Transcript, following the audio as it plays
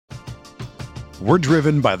We're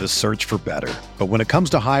driven by the search for better. But when it comes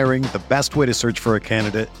to hiring, the best way to search for a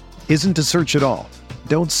candidate isn't to search at all.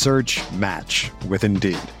 Don't search, match with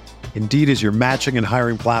Indeed. Indeed is your matching and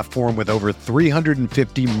hiring platform with over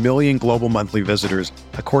 350 million global monthly visitors,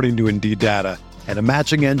 according to Indeed data, and a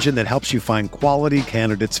matching engine that helps you find quality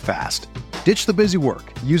candidates fast. Ditch the busy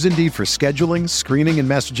work. Use Indeed for scheduling, screening, and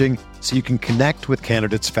messaging so you can connect with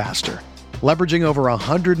candidates faster. Leveraging over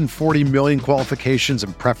 140 million qualifications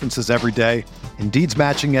and preferences every day, Indeed's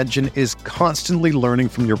matching engine is constantly learning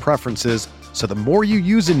from your preferences, so the more you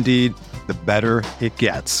use Indeed, the better it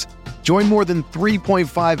gets. Join more than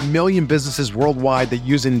 3.5 million businesses worldwide that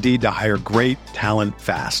use Indeed to hire great talent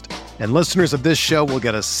fast. And listeners of this show will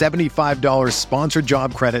get a $75 sponsored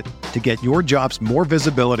job credit to get your jobs more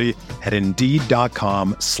visibility at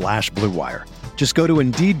Indeed.com/Blue Wire. Just go to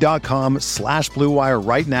Indeed.com/Blue Wire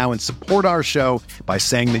right now and support our show by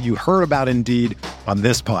saying that you heard about Indeed on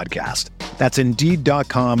this podcast. That's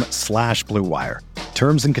Indeed.com/Blue Wire.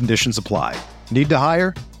 Terms and conditions apply. Need to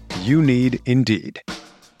hire? You need Indeed.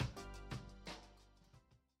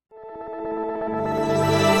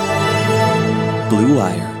 Blue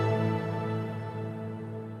Wire.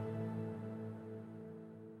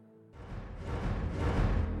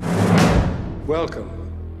 Welcome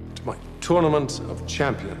to my Tournament of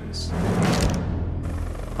Champions.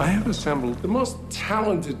 I have assembled the most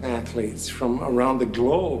talented athletes from around the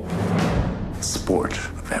globe. Sport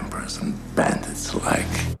of emperors and bandits alike.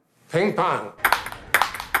 Ping pong.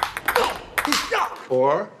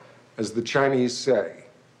 Or, as the Chinese say,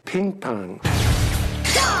 ping pong.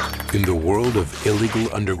 In the world of illegal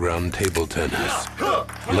underground table tennis,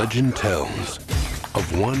 legend tells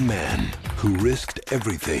of one man who risked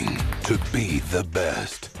everything to be the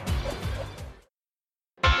best.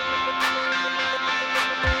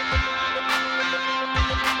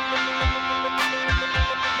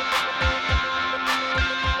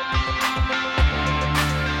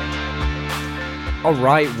 All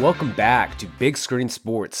right, welcome back to Big Screen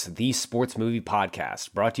Sports, the sports movie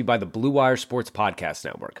podcast, brought to you by the Blue Wire Sports Podcast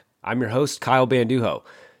Network. I'm your host, Kyle Banduho.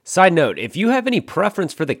 Side note, if you have any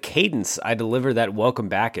preference for the cadence I deliver that welcome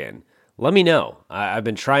back in, let me know. I've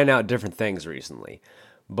been trying out different things recently,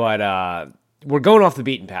 but we're going off the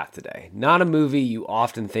beaten path today. Not a movie you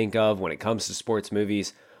often think of when it comes to sports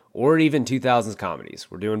movies or even 2000s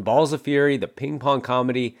comedies. We're doing Balls of Fury, the ping pong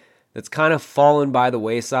comedy that's kind of fallen by the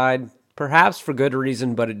wayside, perhaps for good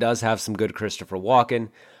reason, but it does have some good Christopher Walken.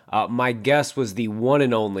 My guest was the one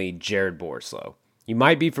and only Jared Borslow. You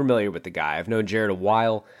might be familiar with the guy. I've known Jared a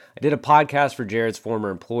while. I did a podcast for Jared's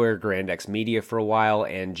former employer, Grand X Media, for a while,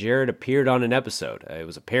 and Jared appeared on an episode. It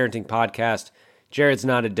was a parenting podcast. Jared's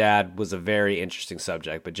not a dad, was a very interesting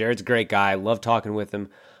subject, but Jared's a great guy. Love talking with him.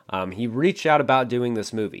 He reached out about doing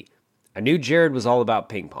this movie. I knew Jared was all about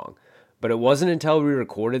ping pong, but it wasn't until we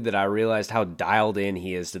recorded that I realized how dialed in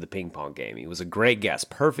he is to the ping pong game. He was a great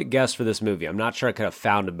guest, perfect guest for this movie. I'm not sure I could have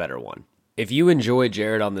found a better one. If you enjoyed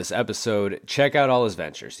Jared on this episode, check out all his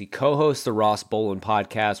ventures. He co-hosts the Ross Bolin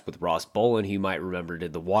podcast with Ross Bolin, who you might remember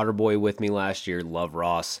did The Waterboy with me last year. Love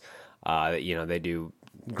Ross. They do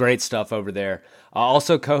great stuff over there.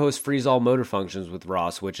 Also co-hosts Freeze All Motor Functions with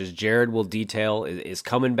Ross, which, as Jared will detail, is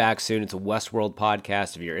coming back soon. It's a Westworld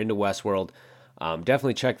podcast. If you're into Westworld,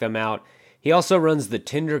 definitely check them out. He also runs the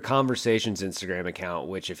Tinder Conversations Instagram account,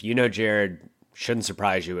 which, if you know Jared, shouldn't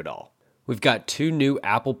surprise you at all. We've got 2 new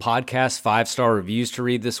Apple Podcast 5-star reviews to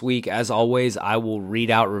read this week. As always, I will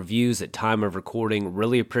read out reviews at time of recording.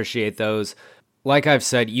 Really appreciate those. Like I've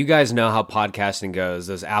said, you guys know how podcasting goes.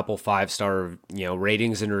 Those Apple 5-star,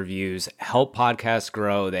 ratings and reviews help podcasts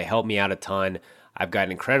grow. They help me out a ton. I've got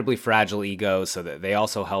an incredibly fragile ego, so that they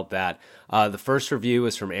also help that. The first review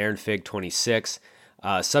is from Aaron Fig 26.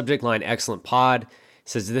 Subject line, excellent pod.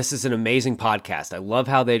 Says, this is an amazing podcast. I love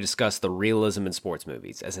how they discuss the realism in sports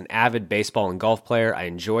movies. As an avid baseball and golf player, I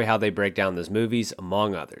enjoy how they break down those movies,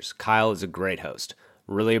 among others. Kyle is a great host.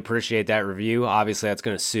 Really appreciate that review. Obviously, that's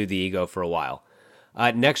going to soothe the ego for a while.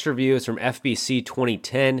 Next review is from FBC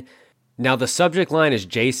 2010. Now, the subject line is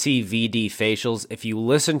JCVD facials. If you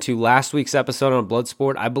listen to last week's episode on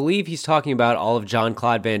Bloodsport, I believe he's talking about all of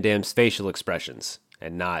Jean-Claude Van Damme's facial expressions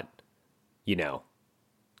and not, you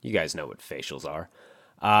guys know what facials are.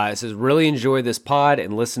 It says, really enjoy this pod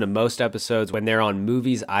and listen to most episodes when they're on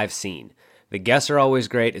movies I've seen. The guests are always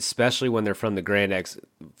great, especially when they're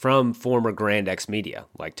from former Grand X Media,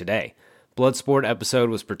 like today. Bloodsport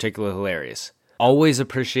episode was particularly hilarious. Always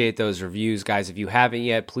appreciate those reviews, guys. If you haven't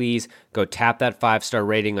yet, please go tap that 5-star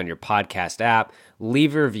rating on your podcast app.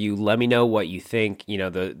 Leave a review. Let me know what you think.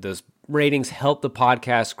 Those ratings help the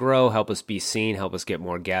podcast grow, help us be seen, help us get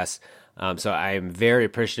more guests. So I am very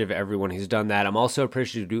appreciative of everyone who's done that. I'm also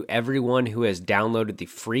appreciative to everyone who has downloaded the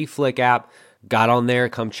free Flick app, got on there,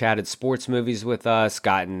 come chatted sports movies with us,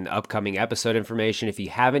 gotten upcoming episode information. If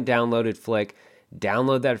you haven't downloaded Flick,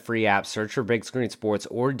 download that free app, search for Big Screen Sports,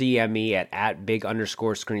 or DM me at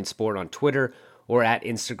 @big_screen sport on Twitter or at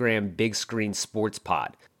Instagram Big Screen Sports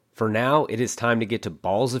Pod. For now, it is time to get to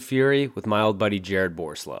Balls of Fury with my old buddy Jared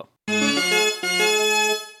Borslow.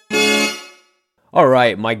 All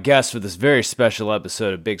right, my guest for this very special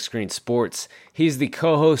episode of Big Screen Sports, he's the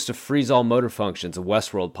co-host of Freeze All Motor Functions, a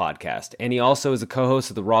Westworld podcast, and he also is the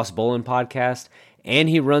co-host of the Ross Bolin podcast, and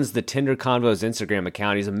he runs the Tinder Convos Instagram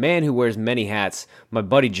account. He's a man who wears many hats, my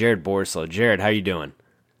buddy Jared Borslow. Jared, how you doing?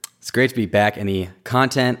 It's great to be back in the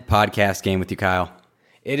content podcast game with you, Kyle.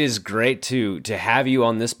 It is great to have you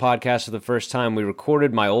on this podcast for the first time. We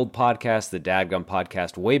recorded my old podcast, the Dadgum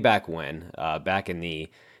podcast, way back when, back in the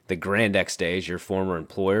Grand X days, your former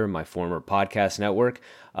employer, my former podcast network.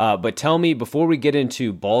 But tell me, before we get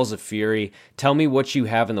into Balls of Fury, tell me what you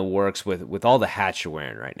have in the works with all the hats you're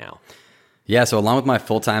wearing right now. Yeah, so along with my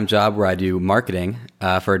full-time job where I do marketing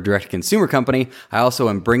for a direct-to-consumer company, I also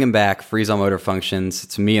am bringing back Freeze All Motor Functions.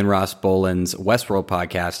 It's me and Ross Bolin's Westworld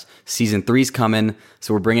podcast. Season 3's coming,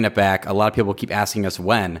 so we're bringing it back. A lot of people keep asking us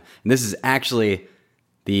when, and this is actually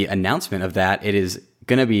the announcement of that. It is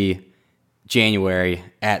going to be January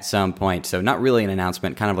at some point, so not really an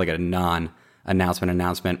announcement, kind of like a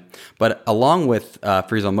non-announcement. But along with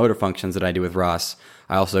Freeze All Motor Functions that I do with Ross,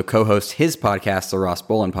 I also co-host his podcast, the Ross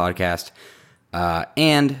Bolin podcast,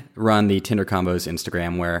 and run the Tinder Combos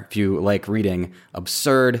Instagram, where if you like reading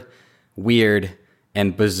absurd, weird,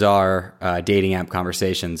 and bizarre dating app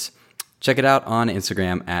conversations, check it out on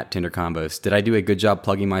Instagram at Tinder Combos. Did I do a good job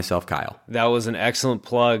plugging myself, Kyle? That was an excellent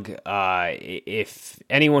plug. If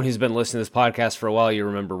anyone who's been listening to this podcast for a while, you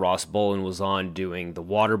remember Ross Bolin was on doing The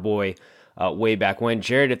Waterboy way back when.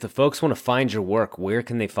 Jared, if the folks want to find your work, where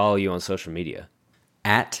can they follow you on social media?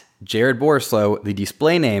 At Jared Borslow. The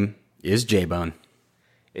display name is J-Bone.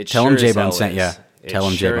 Tell him J-Bone sent you. Tell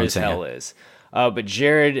him J-Bone sent you. But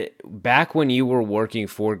Jared, back when you were working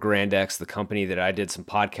for Grand X, the company that I did some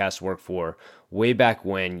podcast work for, way back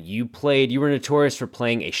when, you were notorious for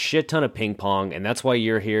playing a shit ton of ping pong, and that's why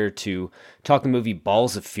you're here to talk the movie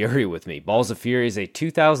Balls of Fury with me. Balls of Fury is a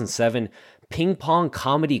 2007 ping pong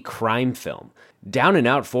comedy crime film. Down and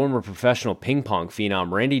out former professional ping pong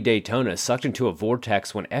phenom Randy Daytona is sucked into a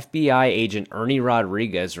vortex when FBI agent Ernie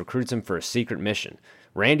Rodriguez recruits him for a secret mission.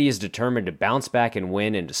 Randy is determined to bounce back and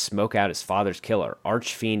win and to smoke out his father's killer,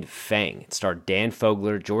 Archfiend Fang. It starred Dan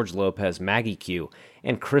Fogler, George Lopez, Maggie Q,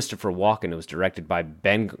 and Christopher Walken. It was directed by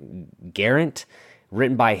Ben Garant,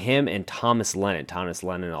 written by him and Thomas Lennon. Thomas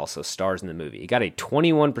Lennon also stars in the movie. It got a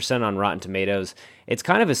 21% on Rotten Tomatoes. It's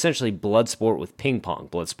kind of essentially Bloodsport with ping pong.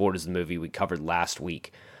 Bloodsport is the movie we covered last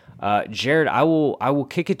week. Jared, I will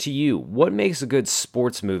kick it to you. What makes a good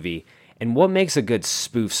sports movie? And what makes a good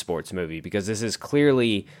spoof sports movie? Because this is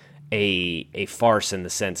clearly a farce in the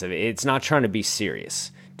sense of it's not trying to be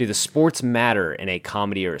serious. Do the sports matter in a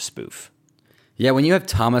comedy or a spoof? Yeah, when you have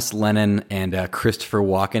Thomas Lennon and Christopher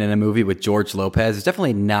Walken in a movie with George Lopez, it's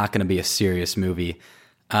definitely not going to be a serious movie.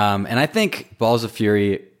 And I think Balls of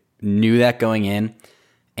Fury knew that going in.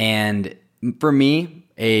 And for me,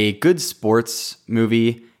 a good sports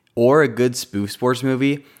movie or a good spoof sports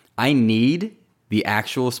movie, I need the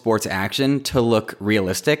actual sports action to look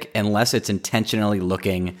realistic unless it's intentionally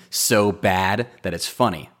looking so bad that it's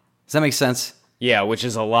funny. Does that make sense? Yeah, which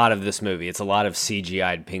is a lot of this movie. It's a lot of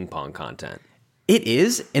CGI'd ping pong content. It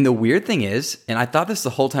is, and the weird thing is, and I thought this the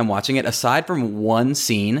whole time watching it, aside from one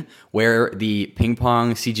scene where the ping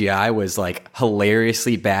pong CGI was like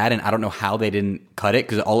hilariously bad, and I don't know how they didn't cut it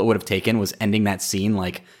because all it would have taken was ending that scene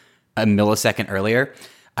like a millisecond earlier.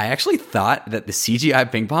 I actually thought that the CGI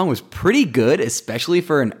ping pong was pretty good, especially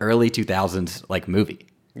for an early 2000s like movie.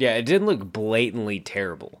 Yeah, it didn't look blatantly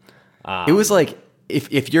terrible. It was like,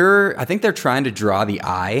 if you're, I think they're trying to draw the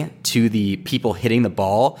eye to the people hitting the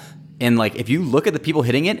ball. And like, if you look at the people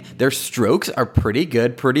hitting it, their strokes are pretty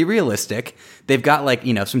good, pretty realistic. They've got like,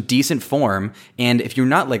 some decent form. And if you're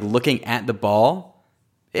not like looking at the ball,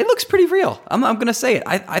 it looks pretty real. I'm going to say it.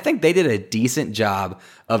 I think they did a decent job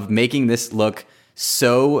of making this look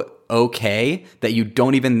so okay that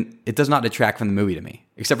it does not detract from the movie to me,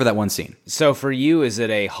 except for that one scene. So for you, is it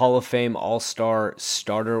a Hall of Fame all-star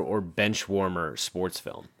starter or bench warmer sports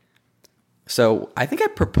film? So I think I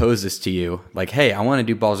proposed this to you, like, hey, I want to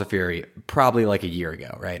do Balls of Fury probably like a year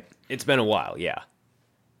ago, right? It's been a while, yeah.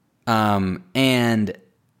 And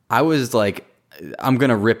I was like, I'm going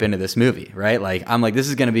to rip into this movie, right? Like, I'm like, this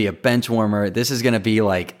is going to be a bench warmer. This is going to be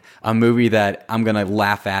like a movie that I'm going to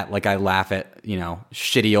laugh at, like I laugh at,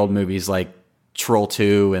 shitty old movies like Troll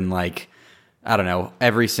 2 and like, I don't know,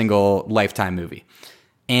 every single Lifetime movie.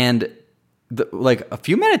 And like a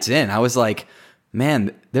few minutes in, I was like,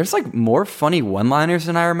 man, there's like more funny one-liners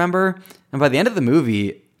than I remember. And by the end of the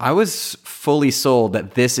movie, I was fully sold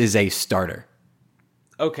that this is a starter.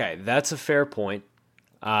 Okay, that's a fair point.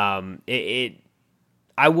 I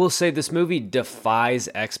will say this movie defies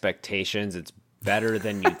expectations. It's better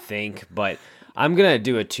than you'd think, but I'm going to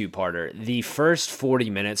do a two-parter. The first 40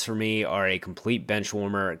 minutes for me are a complete bench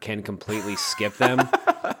warmer, can completely skip them.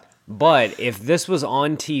 But if this was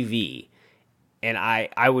on TV, and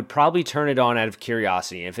I would probably turn it on out of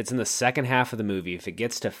curiosity. If it's in the second half of the movie, if it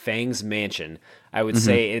gets to Fang's mansion, I would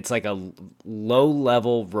say it's like a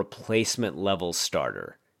low-level replacement level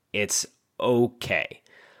starter. It's okay.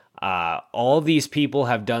 All these people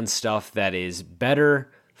have done stuff that is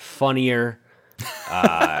better, funnier,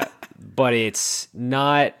 but it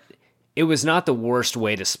was not the worst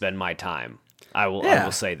way to spend my time. I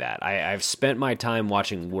will say that. I've spent my time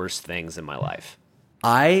watching worse things in my life.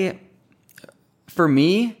 For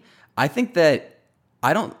me, I think that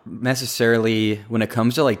I don't necessarily, when it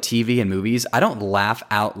comes to like TV and movies, I don't laugh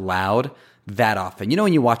out loud that often. You know,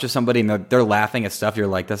 when you watch with somebody and they're laughing at stuff, you're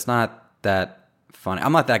like, that's not that funny.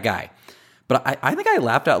 I'm not that guy. But I think I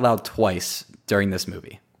laughed out loud twice during this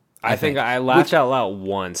movie. I think I laughed out loud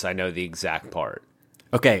once. I know the exact part.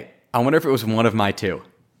 Okay, I wonder if it was one of my two.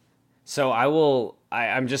 So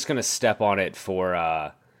I'm just going to step on it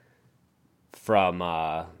from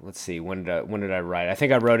let's see, when did I write? I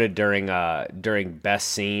think I wrote it during best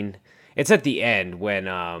scene. It's at the end when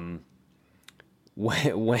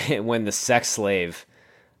the sex slave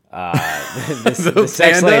the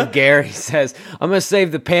sex slave Gary says, "I'm going to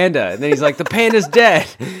save the panda." And then he's like, "The panda's dead."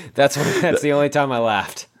 That's the only time I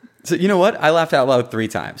laughed. So you know what? I laughed out loud 3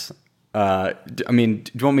 times. I mean,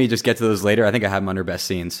 do you want me to just get to those later? I think I have them under best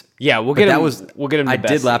scenes. Yeah, we'll get them. We'll get them. I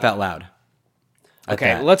did laugh out loud.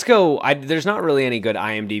 Okay, let's go. There's not really any good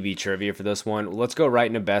IMDb trivia for this one. Let's go right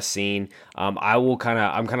into best scene. I'm kind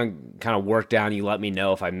of work down. You let me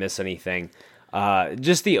know if I miss anything.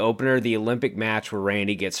 Just the opener, the Olympic match where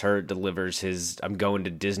Randy gets hurt, delivers his "I'm going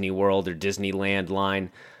to Disney World" or Disneyland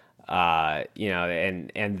line. And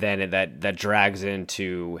then that drags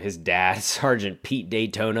into his dad, Sergeant Pete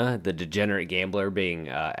Daytona, the degenerate gambler, being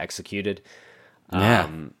executed. Yeah.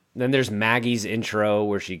 Then there's Maggie's intro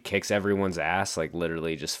where she kicks everyone's ass, like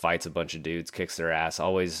literally just fights a bunch of dudes, kicks their ass.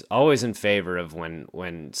 Always in favor of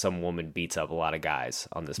when some woman beats up a lot of guys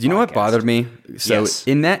on this podcast. Do you know what bothered me? So yes.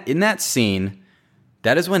 in that scene,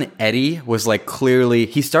 that is when Eddie was like clearly,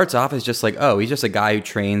 he starts off as just like, oh, he's just a guy who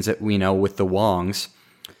trains at, with the Wongs.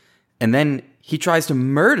 And then he tries to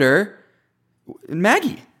murder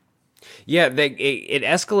Maggie. Yeah, it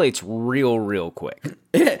escalates real quick.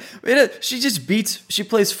 She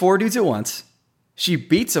plays 4 dudes at once. She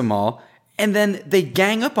beats them all. And then they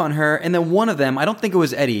gang up on her. And then one of them, I don't think it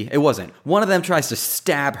was Eddie. It wasn't. One of them tries to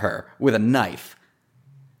stab her with a knife.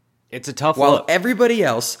 It's a tough While look. everybody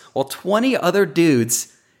else, 20 other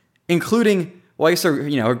dudes, including, well, I guess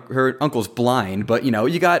her uncle's blind. But,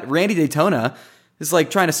 you got Randy Daytona is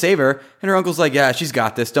like trying to save her, and her uncle's like, yeah, she's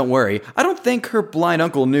got this, don't worry. I don't think her blind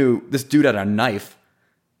uncle knew this dude had a knife.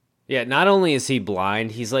 Yeah, not only is he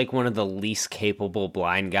blind, he's like one of the least capable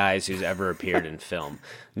blind guys who's ever appeared in film.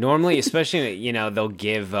 Normally, especially, they'll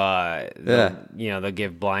give they'll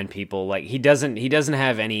give blind people, like, he doesn't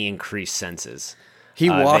have any increased senses.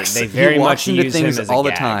 He walks they very much into use things him as a all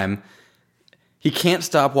the gag. time. He can't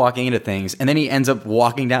stop walking into things, and then he ends up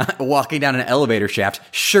walking down an elevator shaft,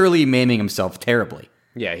 surely maiming himself terribly.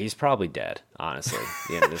 Yeah, he's probably dead, honestly. At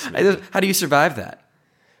the end of this movie. How do you survive that?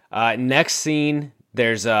 Next scene,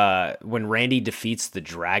 there's when Randy defeats the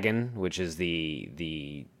dragon, which is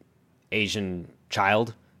the Asian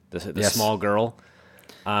child, the Yes. small girl.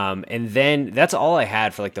 And then that's all I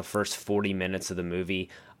had for like the first 40 minutes of the movie.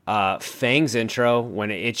 Fang's intro,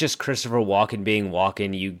 when it's just Christopher Walken being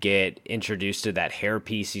Walken, you get introduced to that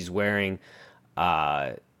hairpiece he's wearing.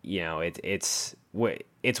 It's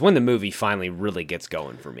when the movie finally really gets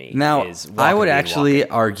going for me. Now, is Walken I would being actually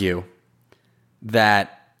Walken. argue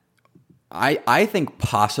that I think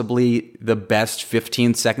possibly the best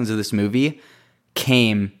 15 seconds of this movie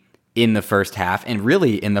came in the first half, and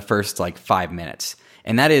really in the first 5 minutes.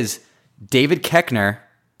 And that is David Koechner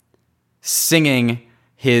singing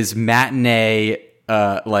his matinee,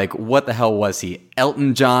 what the hell was he?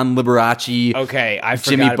 Elton John, Liberace, Okay, I forgot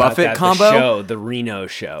Jimmy about Buffett that. combo? The Reno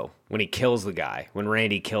show, when he kills the guy, when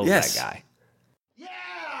Randy kills Yes. that guy. Yeah!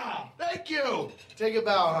 Thank you! Take a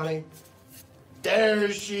bow, honey.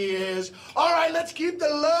 There she is. All right, let's keep the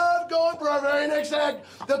love going for our very next act.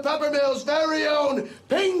 The Peppermill's very own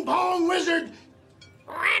ping pong wizard,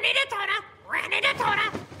 Randy Daytona. Randy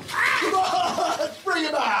Daytona. Come on, let's bring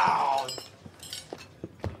him out.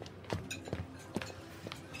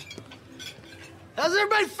 How's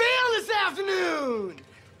everybody feeling this afternoon?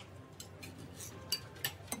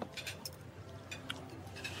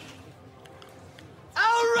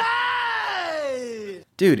 All right!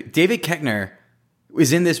 Dude, David Koechner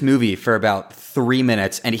was in this movie for about 3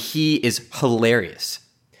 minutes, and he is hilarious.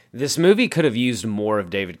 This movie could have used more of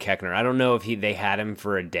David Koechner. I don't know if they had him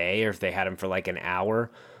for a day or if they had him for like an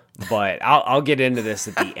hour, but I'll get into this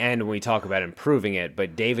at the end when we talk about improving it.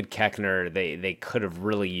 But David Koechner, they could have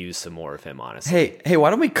really used some more of him, honestly. Hey, why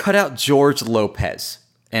don't we cut out George Lopez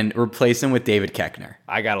and replace him with David Koechner?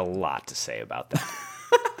 I got a lot to say about that.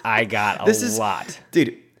 I got a lot.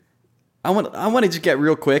 Dude, I want to just get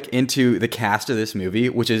real quick into the cast of this movie,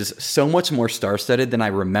 which is so much more star-studded than I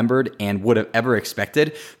remembered and would have ever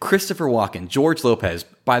expected. Christopher Walken, George Lopez.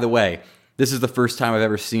 By the way, this is the first time I've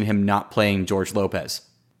ever seen him not playing George Lopez.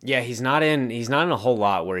 Yeah, he's not in a whole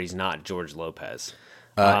lot where he's not George Lopez.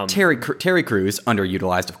 Terry Crews,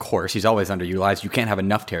 underutilized, of course. He's always underutilized. You can't have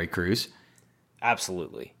enough Terry Crews.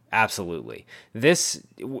 Absolutely. I've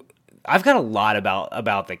got a lot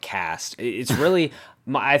about the cast. It's really,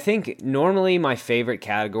 I think normally my favorite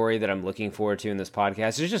category that I'm looking forward to in this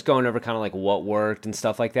podcast is just going over kind of like what worked and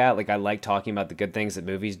stuff like that. Like I like talking about the good things that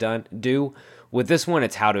movies do. With this one,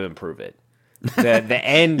 it's how to improve it. The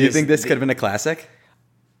end. Do you think this could have been a classic?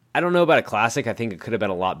 I don't know about a classic. I think it could have been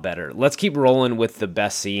a lot better. Let's keep rolling with the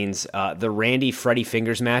best scenes. The Randy Freddie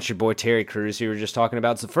Fingers match, your boy Terry Crews, who we were just talking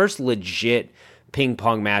about. It's the first legit ping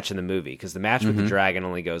pong match in the movie because the match with the dragon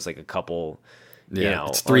only goes like a couple,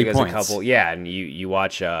 it's 3 points. And you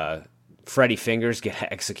watch Freddie Fingers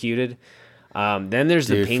get executed. Then there's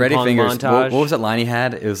the ping Freddie pong Fingers, montage. What was that line he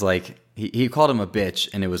had? It was like he called him a bitch,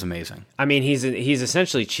 and it was amazing. I mean, he's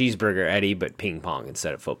essentially Cheeseburger Eddie, but ping pong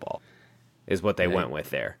instead of football, is what they went with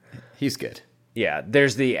there. He's good. Yeah,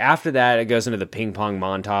 there's after that it goes into the ping pong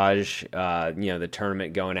montage, the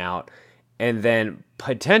tournament going out, and then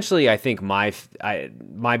potentially I think my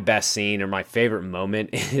best scene or my favorite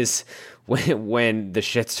moment is when the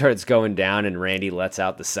shit starts going down and Randy lets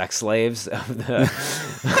out the sex slaves of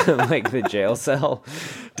the like the jail cell.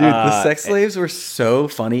 Dude, the sex slaves were so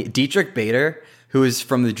funny. Dietrich Bader, who is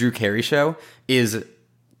from the Drew Carey Show, is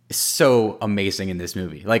so amazing in this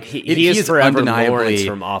movie. Like he is forever undeniably Lawrence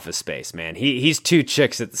from Office Space, man. He's two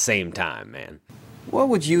chicks at the same time, man. What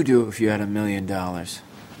would you do if you had $1 million? I'll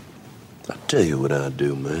tell you what I'd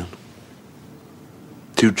do, man.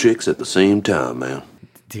 2 chicks at the same time, man.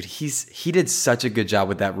 Dude, he did such a good job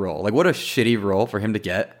with that role. Like, what a shitty role for him to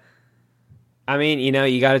get. I mean,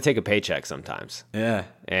 you got to take a paycheck sometimes. Yeah,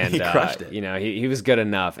 and he crushed it. He was good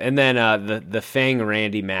enough. And then the Fang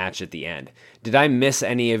Randy match at the end. Did I miss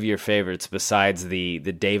any of your favorites besides the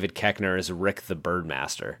David Koechner as Rick the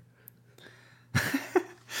Birdmaster?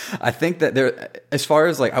 I think that there, as far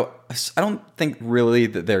as like, I don't think really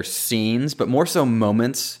that they're scenes, but more so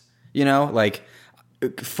moments. Like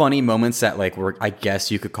funny moments that like were, I guess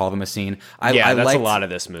you could call them a scene. I that's liked, a lot of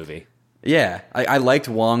this movie. Yeah, I liked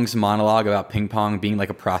Wong's monologue about ping pong being like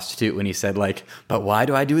a prostitute when he said like, "But why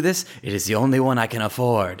do I do this? It is the only one I can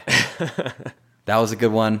afford." That was a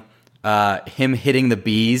good one. Him hitting the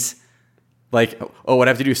bees, like, oh, what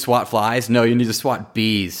I have to do? Swat flies? No, you need to swat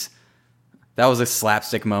bees. That was a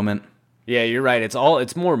slapstick moment. Yeah, you're right.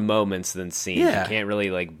 It's more moments than scenes. Yeah. You can't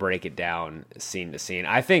really like break it down scene to scene.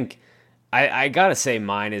 I think I gotta say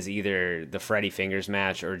mine is either the Freddie Fingers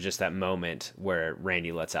match or just that moment where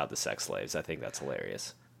Randy lets out the sex slaves. I think that's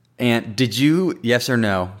hilarious. And did you, yes or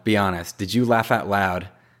no, be honest, did you laugh out loud?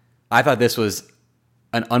 I thought this was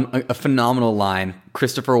a phenomenal line.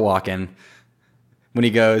 Christopher Walken, when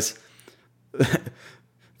he goes,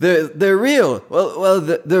 they're real. Well,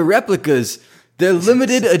 they're replicas. They're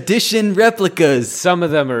limited edition replicas. Some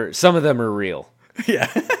of them are real. Yeah,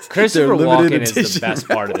 Christopher Walken is the best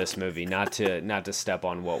part of this movie. Not to step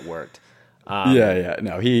on what worked.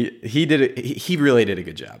 No, he did it. He really did a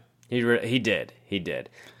good job. He did.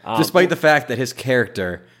 Despite the fact that his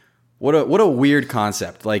character, what a weird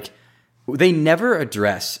concept. Like they never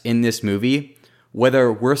address in this movie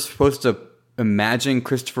whether we're supposed to imagine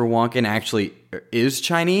Christopher Walken actually is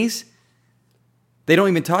Chinese. They don't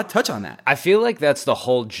even touch on that. I feel like that's the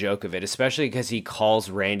whole joke of it, especially because he calls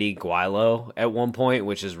Randy Guilo at one point,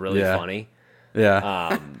 which is really funny.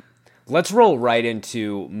 Yeah. Let's roll right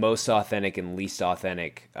into most authentic and least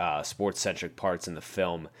authentic sports-centric parts in the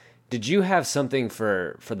film. Did you have something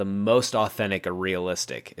for the most authentic or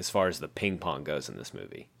realistic as far as the ping pong goes in this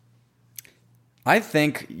movie? I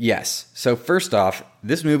think yes. So first off,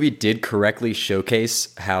 this movie did correctly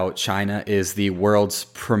showcase how China is the world's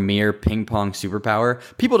premier ping pong superpower.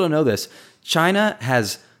 People don't know this. China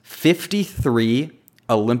has 53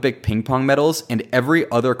 Olympic ping pong medals, and every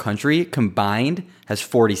other country combined has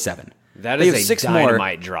 47. That is a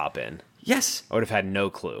dynamite drop in. Yes. I would have had no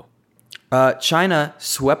clue. China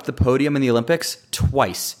swept the podium in the Olympics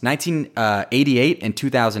twice, 1988 and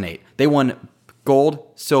 2008. They won gold,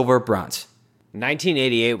 silver, bronze.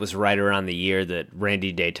 1988 was right around the year that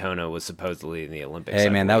Randy Daytona was supposedly in the Olympics. Hey,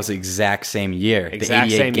 man, that was the exact same year. Exact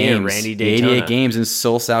the 88 same games, year, Randy Daytona. The 88 games in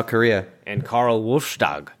Seoul, South Korea. And Karl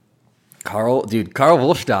Wolfstag. Karl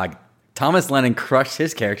Wolfstag. Thomas Lennon crushed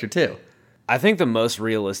his character, too. I think the most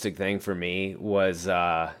realistic thing for me was,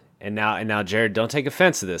 and now, Jared, don't take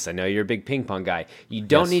offense to this. I know you're a big ping pong guy. You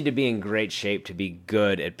don't need to be in great shape to be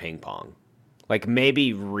good at ping pong. Like,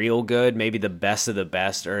 maybe real good, maybe the best of the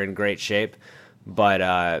best are in great shape.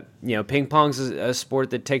 But, ping pong's a sport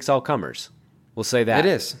that takes all comers. We'll say that. It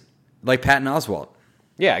is. Like Patton Oswalt.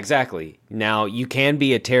 Yeah, exactly. Now, you can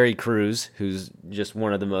be a Terry Crews, who's just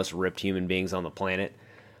one of the most ripped human beings on the planet.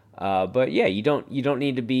 But, yeah, you don't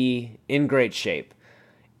need to be in great shape.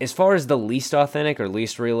 As far as the least authentic or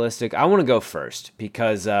least realistic, I want to go first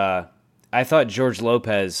because I thought George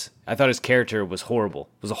Lopez, I thought his character was horrible.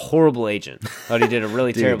 Was a horrible agent. Thought he did a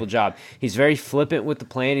really terrible job. He's very flippant with the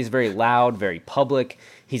plan. He's very loud, very public.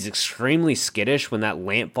 He's extremely skittish when that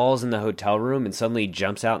lamp falls in the hotel room and suddenly he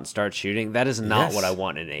jumps out and starts shooting. That is not what I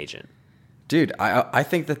want in an agent. Dude, I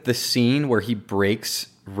think that the scene where he breaks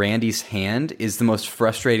Randy's hand is the most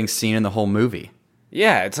frustrating scene in the whole movie.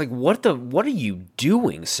 Yeah, it's like, what are you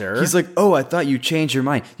doing, sir? He's like, oh, I thought you changed your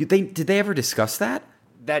mind. Did they ever discuss that?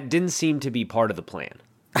 That didn't seem to be part of the plan.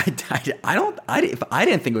 I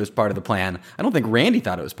didn't think it was part of the plan. I don't think Randy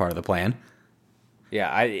thought it was part of the plan.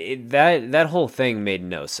 Yeah, that whole thing made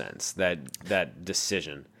no sense. That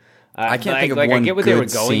decision. I can't think of one. I get what they were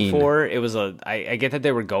good going scene. for. It was I get that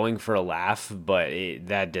they were going for a laugh, but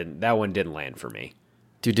that one didn't land for me.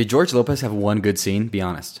 Dude, did George Lopez have one good scene? Be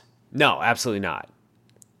honest. No, absolutely not.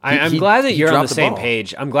 I'm glad that you're on the same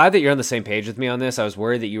page. I'm glad that you're on the same page with me on this. I was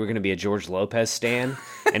worried that you were going to be a George Lopez stan,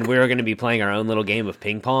 and we were going to be playing our own little game of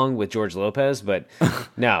ping pong with George Lopez. But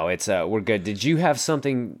no, it's we're good. Did you have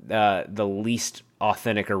something the least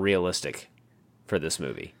authentic or realistic for this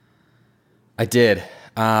movie? I did.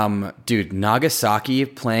 Dude, Nagasaki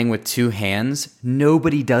playing with two hands.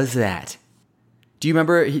 Nobody does that. Do you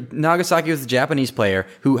remember Nagasaki was the Japanese player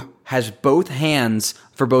who has both hands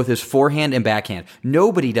for both his forehand and backhand?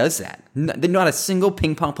 Nobody does that. Not a single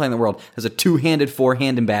ping pong player in the world has a two-handed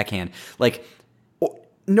forehand and backhand. Like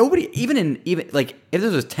nobody, even like if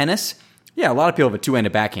this was tennis, yeah, a lot of people have a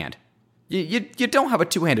two-handed backhand. You don't have a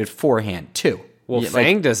two-handed forehand too. Well,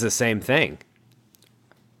 Fang does the same thing.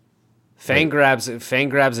 Fang grabs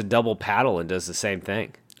a double paddle and does the same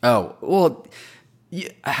thing. Oh well.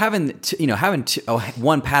 Having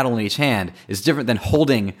one paddle in each hand is different than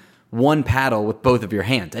holding one paddle with both of your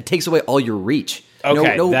hands. That takes away all your reach.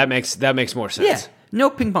 Okay, that makes more sense. Yeah, no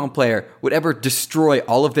ping pong player would ever destroy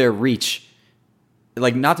all of their reach.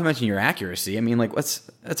 Like, not to mention your accuracy. I mean, like, that's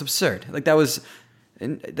absurd. Like, that was,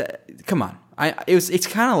 come on. It's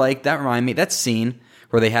kind of like that. Reminded me that scene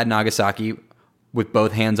where they had Nagasaki with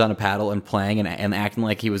both hands on a paddle and playing and acting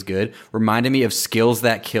like he was good. Reminded me of Skills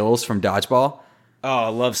That Kills from Dodgeball. Oh, I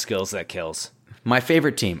love Skills That Kills. My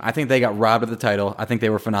favorite team. I think they got robbed of the title. I think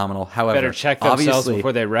they were phenomenal. However, better check themselves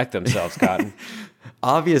before they wreck themselves, Cotton.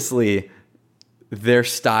 Obviously, their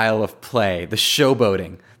style of play, the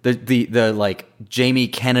showboating, the like Jamie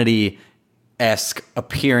Kennedy-esque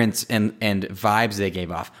appearance and vibes they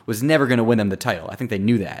gave off was never going to win them the title. I think they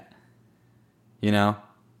knew that. You know?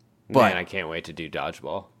 But, man, I can't wait to do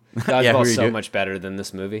Dodgeball. Dodgeball's so much better than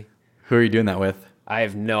this movie. Who are you doing that with? I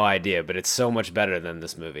have no idea, but it's so much better than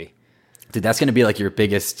this movie. Dude, that's going to be like your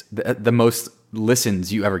biggest, the most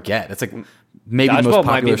listens you ever get. It's like maybe the most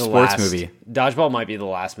popular sports movie. Dodgeball might be the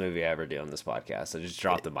last movie I ever do on this podcast. I just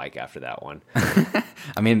dropped the mic after that one.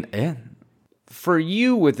 I mean, yeah. For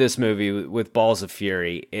you with this movie, with Balls of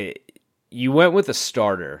Fury, you went with a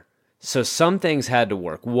starter, so some things had to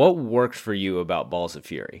work. What worked for you about Balls of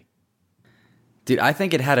Fury? Dude, I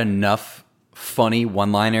think it had enough funny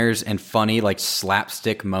one-liners and funny like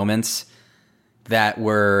slapstick moments that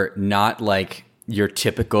were not like your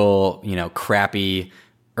typical, crappy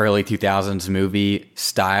early 2000s movie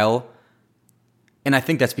style. And I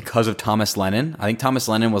think that's because of Thomas Lennon. I think Thomas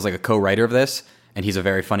Lennon was like a co-writer of this, and he's a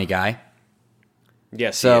very funny guy.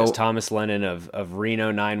 Yes, so he is. Thomas Lennon of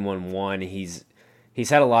Reno 911. He's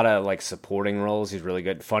had a lot of like supporting roles. He's really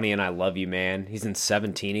good. Funny and I Love You Man. He's in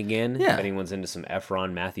 17 again. Yeah. If anyone's into some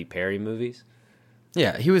Efron, Matthew Perry movies.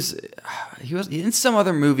 Yeah, he was in some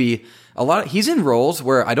other movie. He's in roles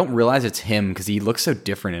where I don't realize it's him because he looks so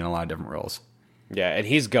different in a lot of different roles. Yeah, and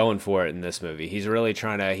he's going for it in this movie. He's really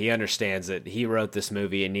trying to. He understands that he wrote this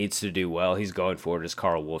movie and needs to do well. He's going for it as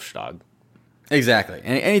Carl Wolfstag. Exactly,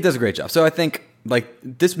 and he does a great job. So I think like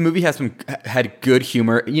this movie had good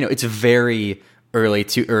humor. You know, it's a very mid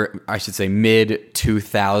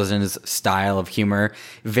 2000s style of humor.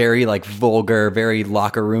 Very like vulgar, very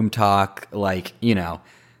locker room talk, like, you know,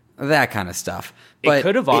 that kind of stuff. But it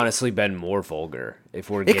could have honestly been more vulgar if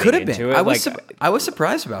we're getting could have into been. it. I was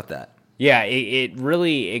surprised about that. Yeah, it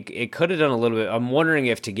really could have done a little bit. I'm wondering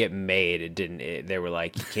if to get made, it didn't. They were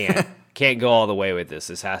like, you can't go all the way with this.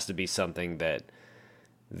 This has to be something that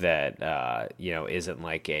you know, isn't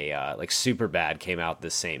like a like Superbad came out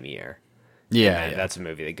this same year. Yeah, that's a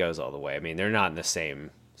movie that goes all the way. I mean, they're not in the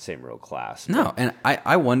same real class. No, and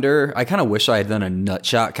I wonder. I kind of wish I had done a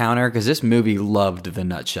nutshot counter because this movie loved the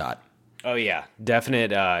nutshot. Oh yeah,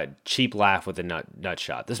 definite cheap laugh with the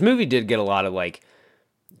nutshot. This movie did get a lot of like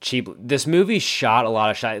cheap. This movie shot a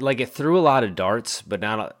lot of shots. Like it threw a lot of darts, but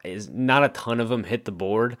not a ton of them hit the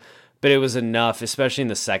board. But it was enough, especially in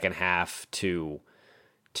the second half, to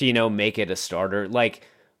you know, make it a starter. Like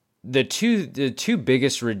the two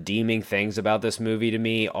biggest redeeming things about this movie to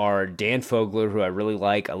me are Dan Fogler, who I really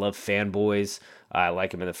like. I love Fanboys. I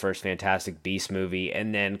like him in the first Fantastic Beasts movie.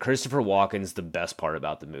 And then Christopher Walken's the best part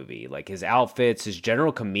about the movie. Like his outfits, his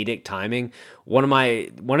general comedic timing. One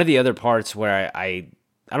of the other parts where I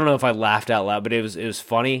don't know if I laughed out loud, but it was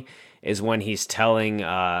funny, is when he's telling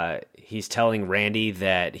Randy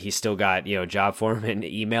that he's still got, you know, a job for him, and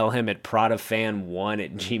email him at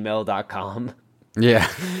prodafan1@gmail.com. Yeah.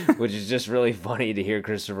 Which is just really funny to hear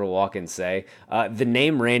Christopher Walken say. The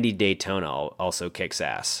name Randy Daytona also kicks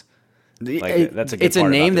ass. Like, that's a good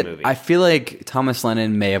part name about the that movie. I feel like Thomas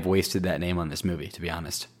Lennon may have wasted that name on this movie, to be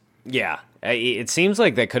honest. Yeah. It seems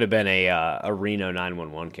like that could have been a Reno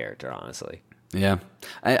 911 character, honestly. Yeah.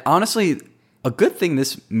 Honestly, a good thing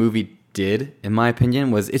this movie did, in my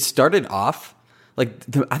opinion, was it started off, like,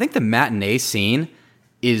 I think the matinee scene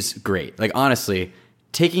is great. Like, honestly,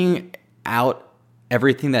 taking out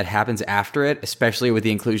everything that happens after it, especially with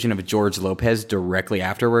the inclusion of George Lopez directly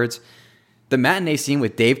afterwards, the matinee scene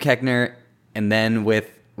with Dave Koechner and then with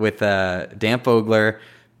Dan Fogler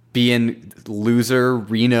being loser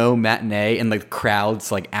Reno matinee and like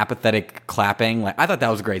crowds like apathetic clapping, like I thought that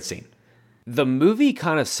was a great scene. The movie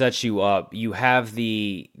kind of sets you up. You have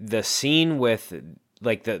the scene with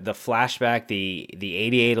like the flashback, the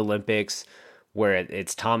 88 Olympics, where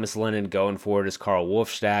it's Thomas Lennon going for it as Carl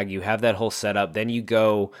Wolfstag. You have that whole setup. Then you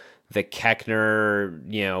go the Koechner,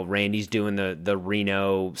 you know, Randy's doing the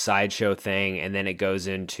Reno sideshow thing, and then it goes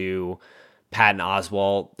into Patton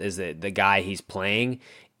Oswalt as the guy he's playing.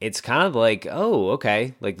 It's kind of like, oh,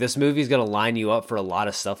 okay, like this movie's going to line you up for a lot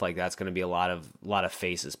of stuff like that. It's going to be a lot of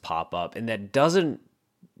faces pop up, and that doesn't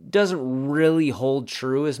really hold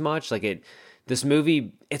true as much. Like this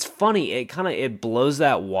movie, it's funny. It blows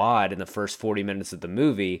that wad in the first 40 minutes of the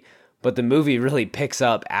movie, but the movie really picks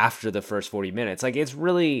up after the first 40 minutes. Like it's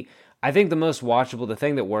really, I think the most watchable, the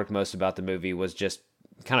thing that worked most about the movie was just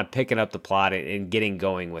kind of picking up the plot and getting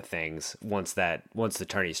going with things once the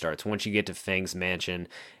tourney starts. Once you get to Fang's mansion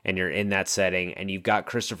and you're in that setting and you've got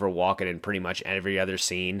Christopher Walken in pretty much every other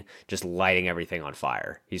scene, just lighting everything on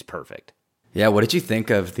fire. He's perfect. Yeah. What did you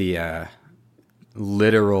think of the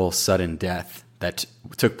literal sudden death that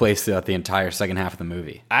took place throughout the entire second half of the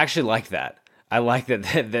movie? I actually like that. I like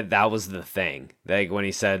that was the thing. Like when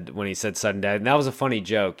he said sudden death, and that was a funny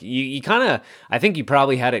joke. You kind of, I think you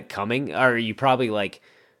probably had it coming, or you probably like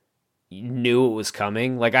knew it was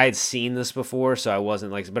coming. Like I had seen this before, so I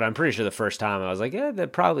wasn't like, but I'm pretty sure the first time I was like, yeah,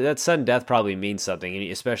 that sudden death probably means something. And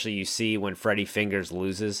especially you see when Freddie Fingers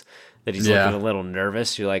loses that he's looking a little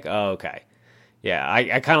nervous. You're like, oh, okay. Yeah,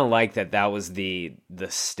 I kind of like that was the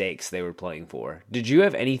stakes they were playing for. Did you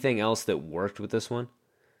have anything else that worked with this one?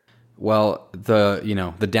 Well,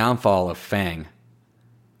 the downfall of Fang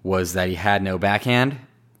was that he had no backhand,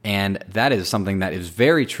 and that is something that is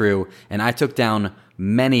very true, and I took down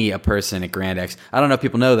many a person at Grand X. I don't know if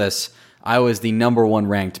people know this. I was the number 1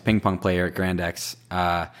 ranked ping pong player at Grand X.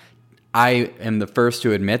 I am the first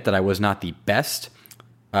to admit that I was not the best.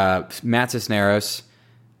 Matt Cisneros,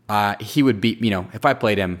 he would beat, if I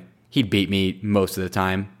played him, he'd beat me most of the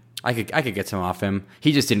time. I could get some off him.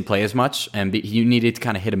 He just didn't play as much, and you needed to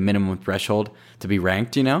kind of hit a minimum threshold to be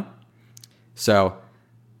ranked, So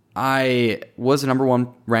I was a number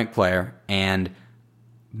 1 ranked player, and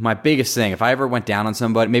my biggest thing, if I ever went down on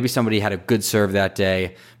somebody, maybe somebody had a good serve that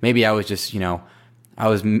day, maybe I was just, I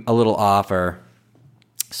was a little off or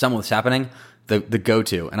something was happening, the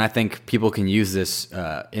go-to, and I think people can use this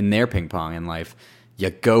in their ping pong in life, you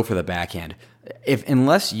go for the backhand.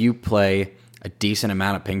 Unless you play a decent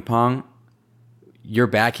amount of ping pong, your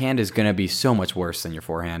backhand is going to be so much worse than your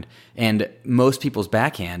forehand. And most people's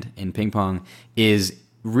backhand in ping pong is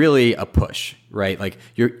really a push, right? Like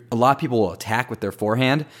a lot of people will attack with their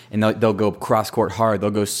forehand and they'll go cross court hard,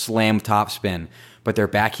 they'll go slam topspin, but their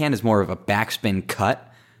backhand is more of a backspin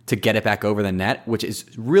cut to get it back over the net, which is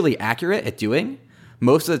really accurate at doing.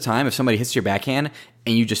 Most of the time, if somebody hits your backhand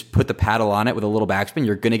and you just put the paddle on it with a little backspin,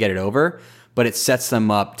 you're going to get it over, but it sets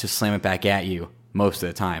them up to slam it back at you most of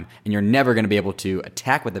the time. And you're never going to be able to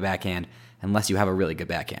attack with the backhand unless you have a really good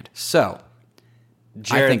backhand. So,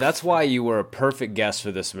 Jared, that's why you were a perfect guest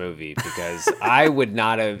for this movie, because I would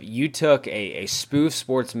not have. You took a spoof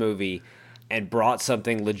sports movie and brought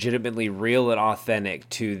something legitimately real and authentic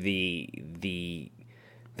to the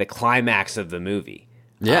climax of the movie.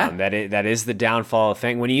 Yeah, that is the downfall of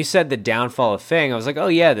Fang. When you said the downfall of Fang, I was like, oh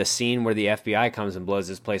yeah, the scene where the FBI comes and blows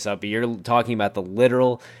this place up. But you're talking about the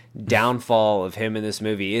literal downfall of him in this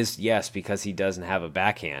movie is, yes, because he doesn't have a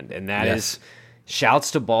backhand, and that is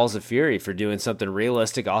shouts to Balls of Fury for doing something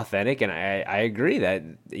realistic, authentic, and I agree that,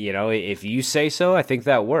 if you say so, I think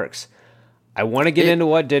that works. I want to get into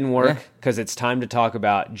what didn't work, because it's time to talk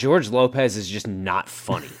about George Lopez is just not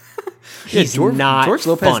funny. He's George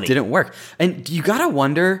Lopez funny. Didn't work. And you got to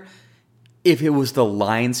wonder if it was the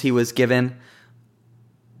lines he was given.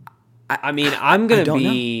 I mean, I'm going to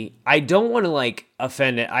be... I don't want to,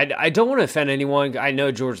 offend it. I don't want to offend anyone. I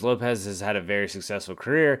know George Lopez has had a very successful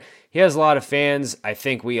career. He has a lot of fans. I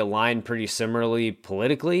think we align pretty similarly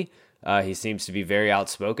politically. He seems to be very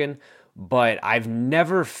outspoken. But I've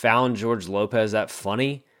never found George Lopez that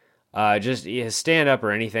funny. Just his stand-up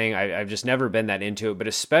or anything. I've just never been that into it. But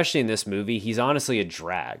especially in this movie, he's honestly a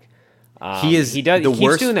drag. He is the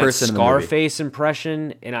worst doing that person Scarface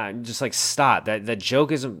impression, and I'm just like, stop. That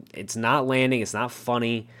joke it's not landing. It's not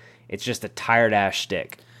funny. It's just a tired ass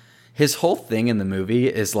shtick. His whole thing in the movie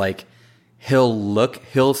is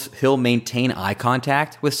he'll maintain eye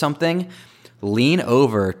contact with something, lean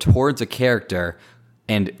over towards a character,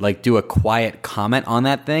 and do a quiet comment on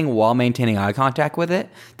that thing while maintaining eye contact with it.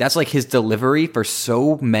 That's his delivery for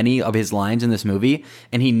so many of his lines in this movie,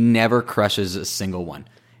 and he never crushes a single one.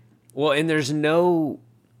 Well, and there's no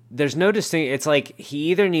distinction. It's he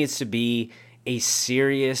either needs to be a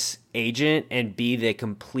serious agent and be the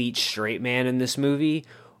complete straight man in this movie,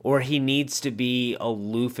 or he needs to be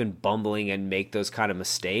aloof and bumbling and make those kind of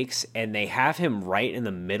mistakes, and they have him right in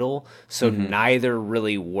the middle, so neither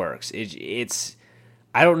really works. It's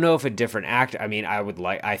I don't know if a different actor. I mean,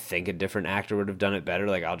 I think a different actor would have done it better.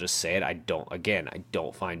 I'll just say it. I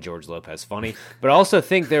don't find George Lopez funny, but I also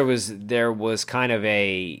think there was kind of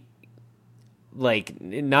a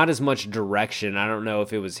not as much direction. I don't know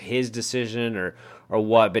if it was his decision or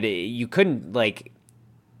what, but you couldn't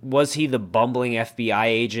was he the bumbling FBI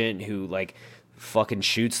agent who fucking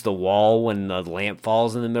shoots the wall when the lamp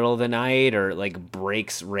falls in the middle of the night, or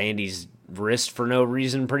breaks Randy's wrist for no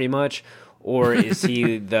reason, pretty much? Or is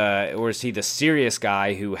he the serious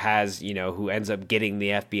guy who has, who ends up getting the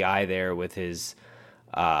FBI there with his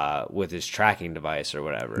tracking device or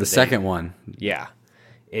whatever? The second one. Yeah.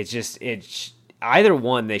 It's either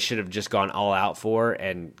one they should have just gone all out for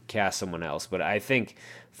and cast someone else. But I think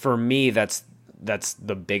for me, that's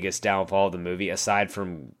the biggest downfall of the movie, aside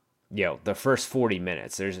from, the first 40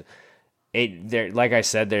 minutes. Like I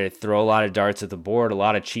said, they throw a lot of darts at the board, a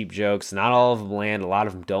lot of cheap jokes. Not all of them land. A lot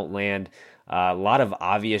of them don't land. A lot of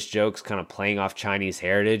obvious jokes kind of playing off Chinese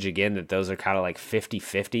heritage. Again, that those are kind of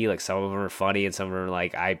 50-50. Some of them are funny and some of them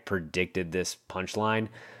are I predicted this punchline.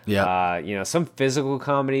 Yeah. Some physical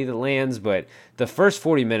comedy that lands, but the first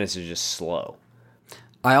 40 minutes is just slow.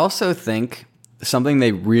 I also think something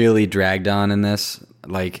they really dragged on in this,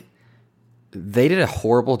 they did a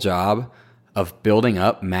horrible job of building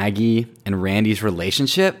up Maggie and Randy's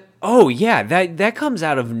relationship. Oh yeah, that comes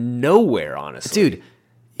out of nowhere, honestly. Dude,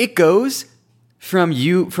 it goes from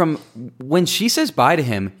when she says bye to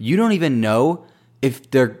him, you don't even know if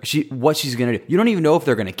what she's gonna do. You don't even know if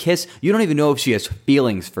they're gonna kiss. You don't even know if she has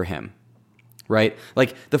feelings for him, right?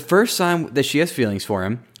 The first time that she has feelings for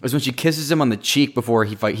him is when she kisses him on the cheek before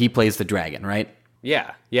he plays the dragon, right?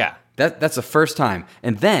 Yeah. That's the first time,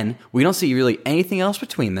 and then we don't see really anything else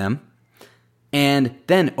between them. And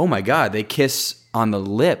then, oh my God, they kiss on the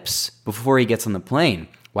lips before he gets on the plane.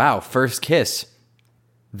 Wow, first kiss.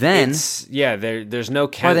 Then there's no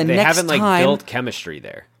they haven't built chemistry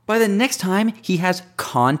there. By the next time he has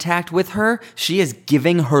contact with her, she is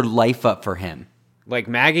giving her life up for him. Like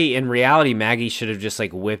Maggie, in reality, Maggie should have just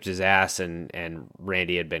like whipped his ass and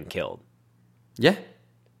Randy had been killed. Yeah.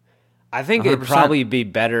 I think 100%. It'd probably be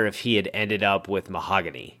better if he had ended up with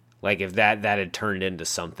Mahogany. Like if that had turned into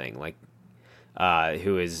something like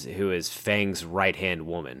who is Fang's right-hand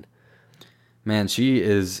woman. Man, she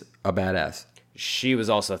is a badass. She was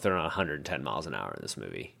also throwing 110 miles an hour in this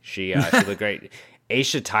movie. She looked great.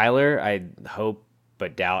 Aisha Tyler, I hope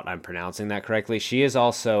but doubt I'm pronouncing that correctly. She is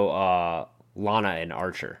also Lana in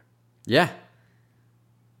Archer. Yeah.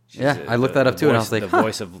 I looked that up too, and I was like,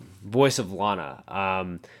 the voice of Lana.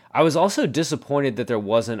 I was also disappointed that there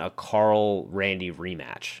wasn't a Carl Randy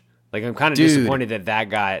rematch. Like I'm kind of disappointed that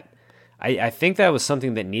got. I think that was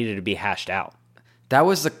something that needed to be hashed out. That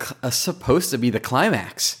was supposed to be the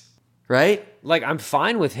climax, right? Like I'm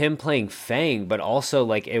fine with him playing Fang, but also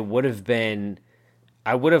like it would have been.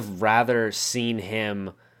 I would have rather seen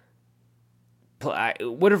him. I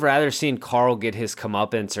would have rather seen Carl get his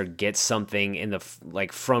comeuppance or get something in the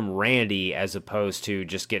from Randy as opposed to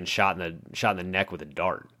just getting shot in the neck with a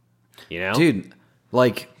dart. You know, dude.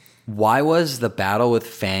 Like, why was the battle with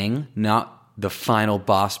Fang not the final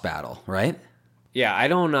boss battle? Right? Yeah, I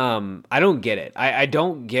don't get it. I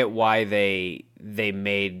don't get why they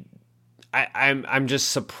made. I'm just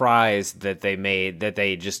surprised that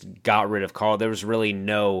they just got rid of Carl. There was really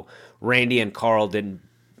no Randy and Carl didn't.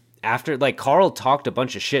 After Carl talked a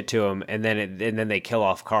bunch of shit to him, and then they kill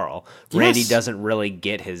off Carl. Yes. Randy doesn't really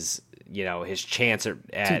get his chance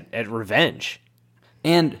at revenge.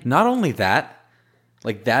 And not only that,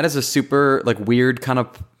 that is a super weird kind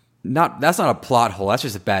of that's not a plot hole. That's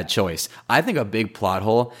just a bad choice. I think a big plot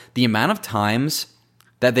hole. The amount of times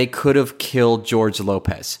that they could have killed George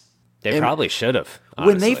Lopez. They probably should have.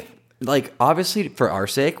 Honestly. When they obviously, for our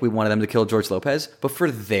sake, we wanted them to kill George Lopez, but for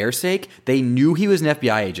their sake, they knew he was an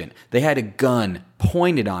FBI agent. They had a gun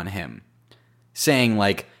pointed on him, saying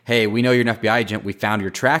hey, we know you're an FBI agent. We found your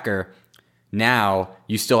tracker. Now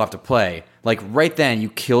you still have to play. Right then, you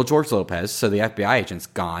kill George Lopez, so the FBI agent's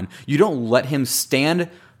gone. You don't let him stand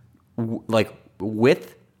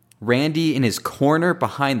with Randy in his corner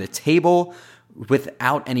behind the table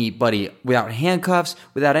without anybody, without handcuffs,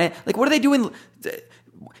 without any, what are they doing?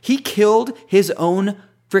 He killed his own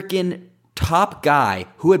freaking top guy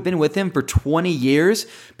who had been with him for 20 years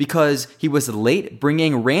because he was late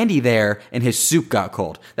bringing Randy there and his soup got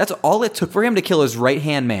cold. That's all it took for him to kill his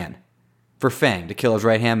right-hand man. For Fang to kill his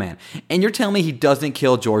right-hand man. And you're telling me he doesn't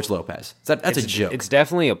kill George Lopez. That's a joke. It's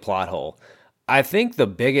definitely a plot hole. I think the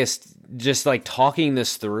biggest, just talking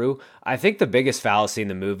this through, I think the biggest fallacy in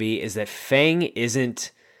the movie is that Fang isn't,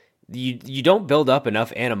 you don't build up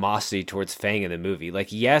enough animosity towards Fang in the movie.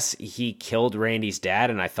 Yes, he killed Randy's dad,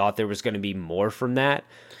 and I thought there was going to be more from that.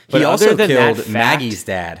 But he also killed Maggie's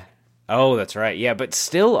dad. Oh, that's right. Yeah, but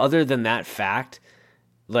still, other than that fact,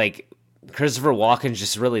 Christopher Walken's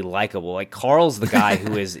just really likable. Carl's the guy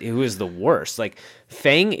who is the worst.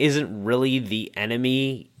 Fang isn't really the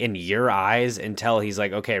enemy in your eyes until he's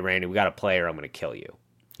okay, Randy, we got a player. I'm going to kill you.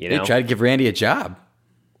 You know, they tried to give Randy a job.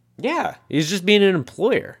 Yeah, he's just being an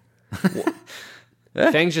employer.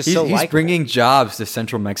 Fang's just so likable. He's bringing jobs to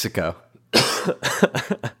Central Mexico.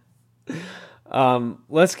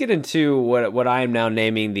 Let's get into what I am now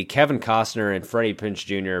naming the Kevin Costner and Freddie Prinze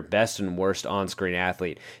Jr. best and worst on-screen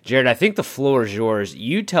athlete. Jared, I think the floor is yours.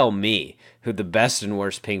 You tell me who the best and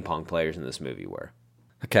worst ping pong players in this movie were.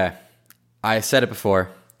 Okay. I said it before.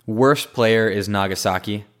 Worst player is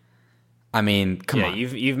Nagasaki. I mean, come on.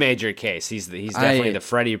 You've made your case. He's definitely the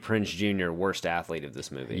Freddie Prinze Jr. worst athlete of this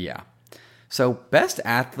movie. Yeah. So best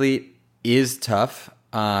athlete is tough.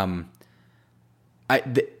 As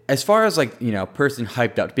far as person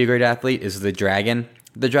hyped up to be a great athlete is the Dragon.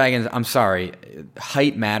 The Dragons, I'm sorry,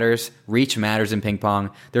 height matters, reach matters in ping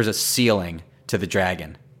pong. There's a ceiling to the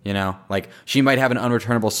Dragon, she might have an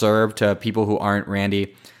unreturnable serve to people who aren't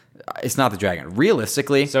Randy. It's not the Dragon.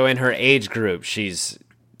 Realistically. So in her age group, she's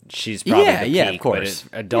probably the peak, of course.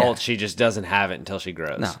 But adult, she just doesn't have it until she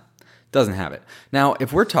grows. No, doesn't have it. Now,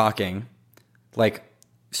 if we're talking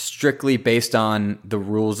strictly based on the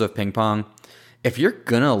rules of ping pong, if you're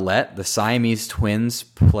going to let the Siamese twins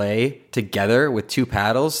play together with two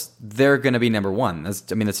paddles, they're going to be number one. That's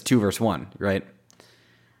 2 versus 1, right?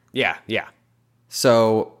 Yeah.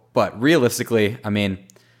 So, but realistically, Karl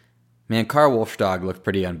Wolfsdog looked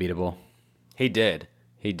pretty unbeatable. He did.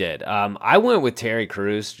 I went with Terry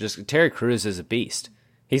Crews. Terry Crews is a beast.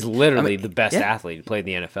 He's literally the best athlete to play in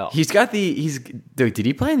the NFL. Did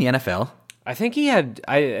he play in the NFL? I think he had.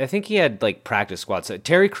 I think he had like practice squads. So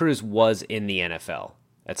Terry Crews was in the NFL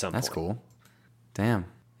at some point. That's cool. Damn.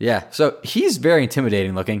 Yeah. So he's very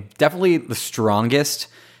intimidating looking. Definitely the strongest,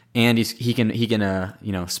 and he can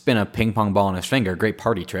spin a ping pong ball on his finger. Great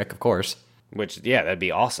party trick, of course. Which that'd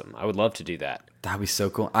be awesome. I would love to do that. That'd be so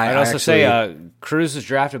cool. I'd also say Cruz was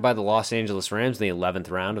drafted by the Los Angeles Rams in the 11th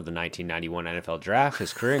round of the 1991 NFL Draft.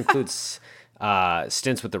 His career includes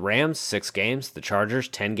stints with the Rams, 6 games, the Chargers,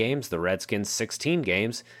 10 games, the Redskins, 16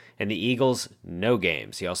 games, and the Eagles, no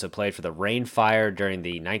games. He also played for the Rainfire during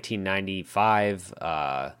the 1995.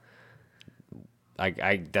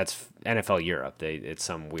 That's NFL Europe. It's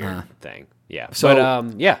some weird thing. Yeah. So but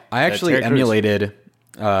I actually emulated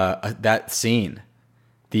that scene.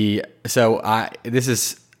 Don't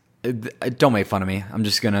make fun of me. I'm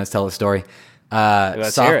just gonna tell the story.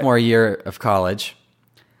 Sophomore year of college,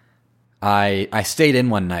 I stayed in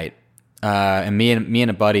one night, and me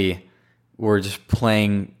and a buddy were just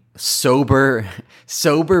playing sober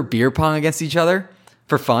beer pong against each other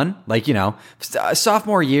for fun. Like,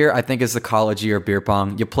 sophomore year, I think, is the college year of beer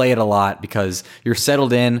pong. You play it a lot because you're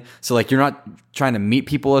settled in. So like, you're not trying to meet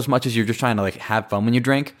people as much as you're just trying to like have fun when you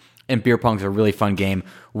drink. And beer pong's a really fun game.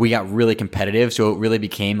 We got really competitive, so it really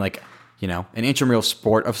became like, an intramural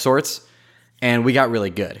sport of sorts. And we got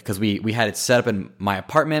really good because we had it set up in my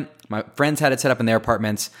apartment. My friends had it set up in their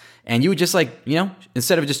apartments. And you would just like,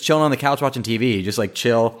 instead of just chilling on the couch watching TV, you just like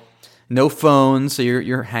chill, no phones. So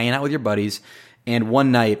you're hanging out with your buddies. And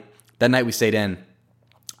that night we stayed in,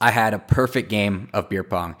 I had a perfect game of beer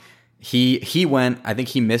pong. He went, I think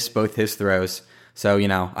he missed both his throws. So,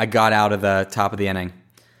 I got out of the top of the inning.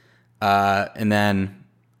 And then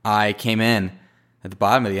I came in at the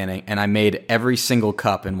bottom of the inning and I made every single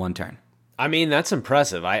cup in one turn. I mean, that's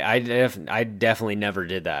impressive. I definitely never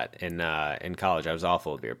did that in college. I was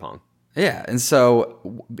awful at beer pong. Yeah, and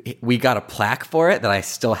so we got a plaque for it that I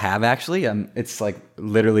still have, actually. It's like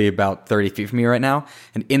literally about 30 feet from me right now.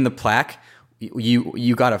 And in the plaque,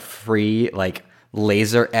 you got a free like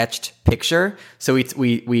laser etched picture. So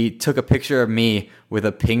we took a picture of me with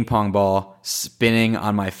a ping pong ball spinning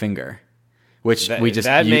on my finger, which that we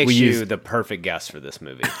makes you used. The perfect guest for this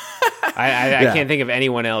movie. I can't think of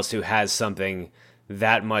anyone else who has something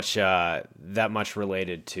that much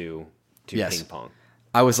related to ping pong.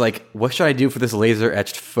 I was like, what should I do for this laser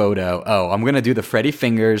etched photo? Oh, I'm gonna do the Freddy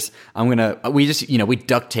fingers. We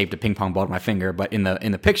duct taped a ping pong ball to my finger, but in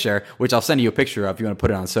the picture, which I'll send you a picture of if you want to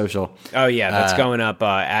put it on social. Oh yeah, that's going up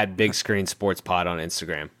at Big Screen Sports Pod on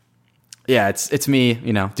Instagram. Yeah, it's me,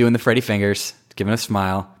 doing the Freddy fingers, giving a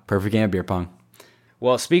smile. Perfect game of beer pong.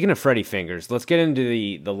 Well, speaking of Freddy fingers, let's get into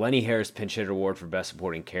the Lenny Harris Pinch Hitter Award for Best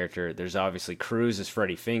Supporting Character. There's obviously Cruz as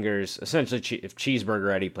Freddy Fingers, essentially if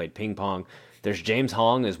Cheeseburger Eddie played ping pong. There's James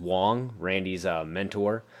Hong as Wong, Randy's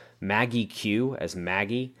mentor. Maggie Q as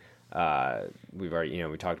Maggie. We've already,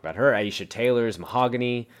 we talked about her. Aisha Taylor as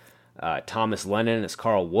Mahogany. Thomas Lennon as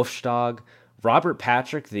Carl Wolfstog. Robert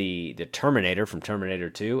Patrick, the Terminator from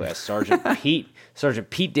Terminator 2, as Sergeant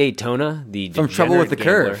Pete Daytona, the from Trouble with the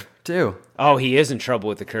gambler. Curve too. Oh, he is in Trouble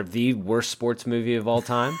with the Curve, the worst sports movie of all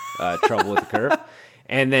time. Trouble with the Curve.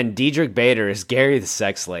 And then Diedrich Bader is Gary the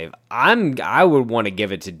Sex Slave. I would want to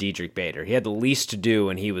give it to Diedrich Bader. He had the least to do,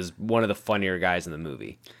 and he was one of the funnier guys in the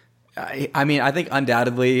movie. I mean, I think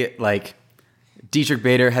undoubtedly, like, Diedrich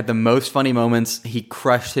Bader had the most funny moments. He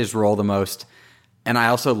crushed his role the most. And I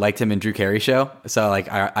also liked him in Drew Carey Show. So, like,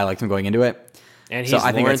 I liked him going into it. And he's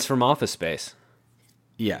Lawrence from Office Space.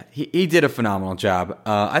 Yeah, he did a phenomenal job.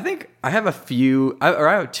 I think I have I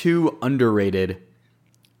have 2 underrated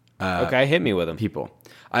okay, hit me with them. People.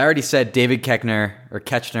 I already said David Koechner, or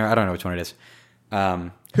Ketchner, I don't know which one it is,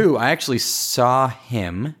 who I actually saw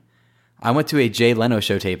him. I went to a Jay Leno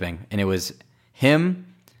show taping, and it was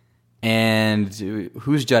him and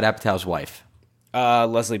who's Judd Apatow's wife?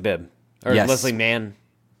 Leslie Bibb. Or yes. Leslie Mann.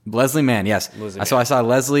 Leslie Mann, yes. So I saw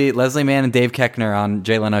Leslie Mann and Dave Koechner on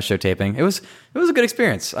Jay Leno show taping. It was a good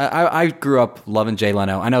experience. I grew up loving Jay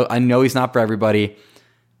Leno. I know he's not for everybody.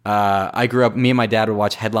 I grew up, me and my dad would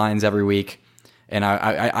watch Headlines every week. And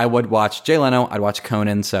I would watch Jay Leno, I'd watch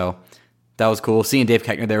Conan, so that was cool. Seeing Dave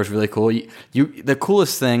Koechner there was really cool. The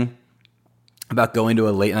coolest thing about going to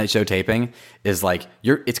a late night show taping is like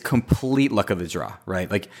it's complete luck of the draw, right?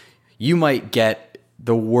 Like you might get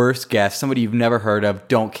the worst guest, somebody you've never heard of,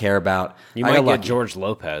 don't care about. You might get George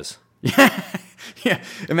Lopez. Yeah.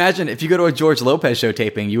 Imagine if you go to a George Lopez show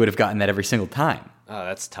taping, you would have gotten that every single time. Oh,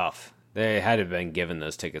 that's tough. They had to have been giving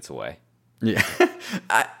those tickets away. Yeah.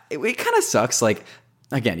 It kind of sucks. Like,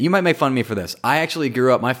 again, you might make fun of me for this. I actually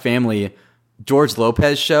grew up, my family, George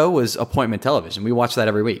Lopez show was appointment television. We watched that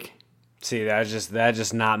every week. See, that's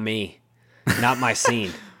just not me. Not my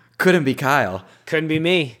scene. Couldn't be Kyle. Couldn't be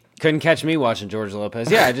me. Couldn't catch me watching George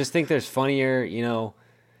Lopez. Yeah, I just think there's funnier.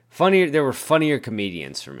 There were funnier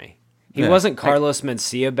comedians for me. He wasn't Carlos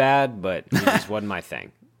Mencia bad, but he just wasn't my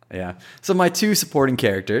thing. Yeah. So my two supporting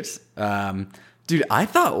characters, dude, I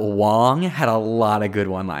thought Wong had a lot of good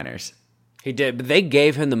one-liners. He did, but they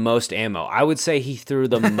gave him the most ammo. I would say he threw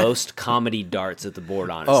the most comedy darts at the board,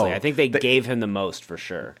 honestly. I think they gave him the most for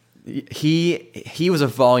sure. He was a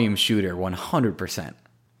volume shooter, 100%.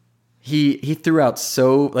 He threw out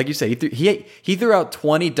like you said, he threw out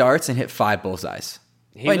 20 darts and hit 5 bullseyes.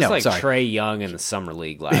 He was like Trae Young in the Summer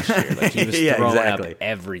League last year. Like he was throwing up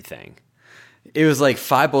everything. It was like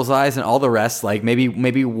 5 bullseyes and all the rest, like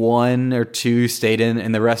maybe 1 or 2 stayed in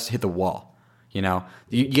and the rest hit the wall. You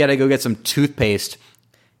got to go get some toothpaste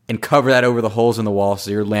and cover that over the holes in the wall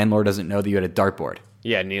so your landlord doesn't know that you had a dartboard.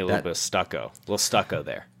 Yeah, need a little bit of stucco. A little stucco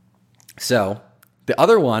there. So the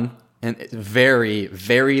other one, and it's very,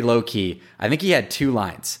 very low key, I think he had 2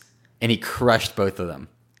 lines and he crushed both of them.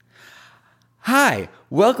 Hi,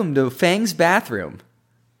 welcome to Fang's bathroom.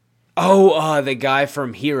 Oh, the guy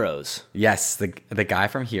from Heroes. Yes, the guy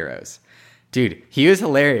from Heroes. Dude, he was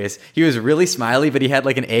hilarious. He was really smiley, but he had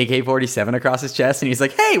like an AK-47 across his chest, and he's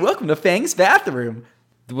like, hey, welcome to Fang's bathroom.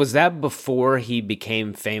 Was that before he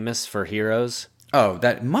became famous for Heroes? Oh,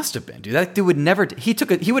 that must have been, dude. That dude would never... He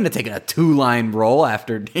wouldn't have taken a 2-line role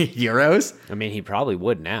after Heroes. I mean, he probably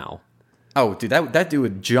would now. Oh, dude, that dude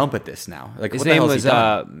would jump at this now. Like, his name was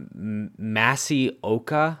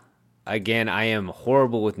Masioka. Again, I am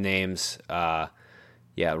horrible with names.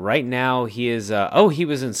 Yeah, right now he is... he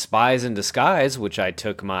was in Spies in Disguise, which I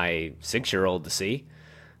took my 6-year-old to see.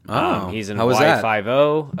 He's in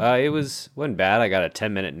Y50. It wasn't bad. I got a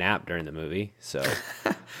 10-minute nap during the movie. So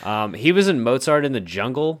he was in Mozart in the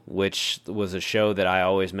Jungle, which was a show that I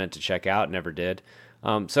always meant to check out, never did.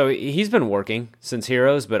 So he's been working since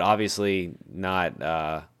Heroes, but obviously not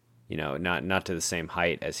to the same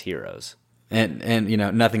height as Heroes. And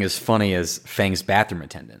nothing as funny as Fang's bathroom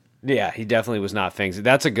attendant. Yeah, he definitely was not Fang's.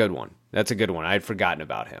 That's a good one. I had forgotten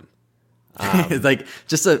about him. I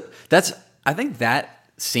think that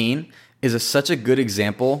scene is such a good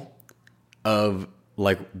example of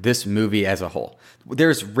like this movie as a whole.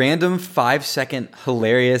 There's random 5-second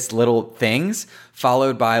hilarious little things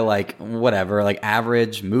followed by like whatever, like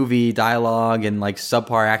average movie dialogue and like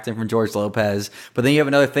subpar acting from George Lopez. But then you have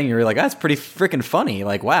another thing you're like, that's pretty freaking funny.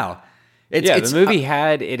 Like, wow. The movie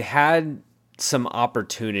had some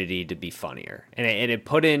opportunity to be funnier, and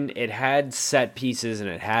it had set pieces,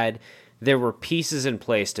 and there were pieces in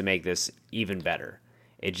place to make this even better.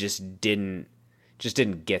 It just didn't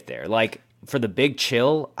get there. Like for the Big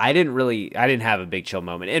Chill, I didn't have a Big Chill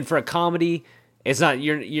moment, and for a comedy, it's not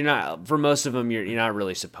you're not for most of them you're not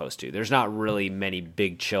really supposed to. There's not really many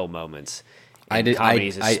Big Chill moments in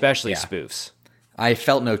comedies, especially spoofs. I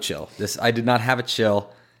felt no chill. I did not have a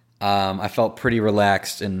chill. I felt pretty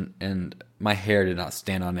relaxed, and my hair did not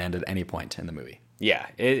stand on end at any point in the movie. Yeah,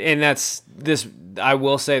 and that's this. I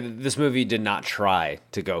will say that this movie did not try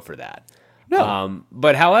to go for that. No.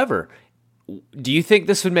 But however, do you think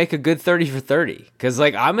this would make a good 30 for 30? Because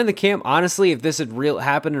like I'm in the camp. Honestly, if this had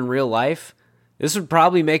happened in real life, this would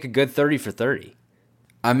probably make a good 30 for 30.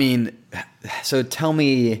 I mean, so tell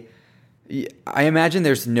me. I imagine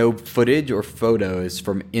there's no footage or photos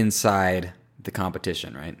from inside the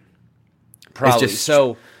competition, right? Probably.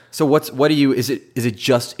 So what do you, is it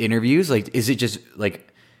just interviews? Like, is it just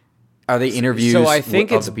like, are they interviews? So I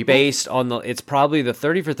think it's based on it's probably the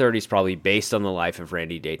 30 for 30 is probably based on the life of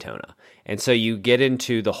Randy Daytona. And so you get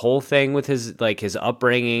into the whole thing with his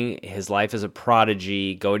upbringing, his life as a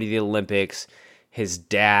prodigy, going to the Olympics, his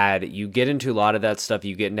dad. You get into a lot of that stuff.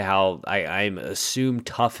 You get into how I assume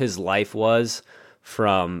tough his life was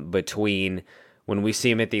from between when we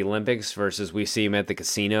see him at the Olympics versus we see him at the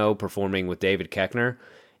casino performing with David Koechner.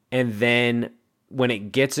 And then when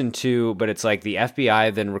it gets into, but it's like the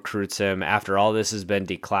FBI then recruits him after all this has been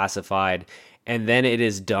declassified. And then it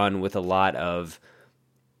is done with a lot of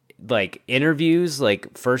like interviews,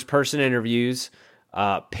 like first person interviews,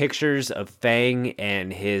 pictures of Fang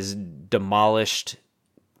and his demolished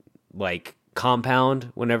like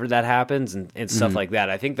compound whenever that happens and stuff like that.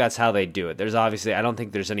 I think that's how they do it. There's obviously, I don't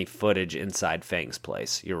think there's any footage inside Fang's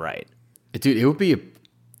place. You're right. Dude, it would be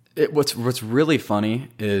what's really funny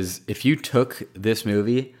is if you took this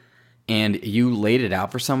movie and you laid it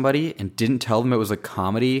out for somebody and didn't tell them it was a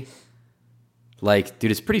comedy, like,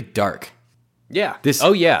 dude, it's pretty dark. Yeah. This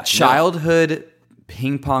childhood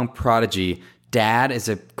ping pong prodigy, dad is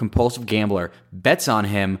a compulsive gambler, bets on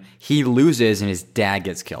him, he loses, and his dad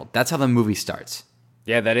gets killed. That's how the movie starts.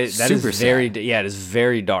 Yeah, that is very sad. Yeah, it is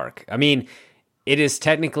very dark. I mean, it is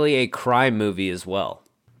technically a crime movie as well.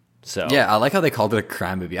 So yeah, I like how they called it a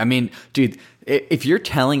crime movie. I mean, dude, if you're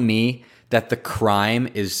telling me that the crime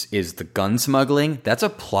is the gun smuggling, that's a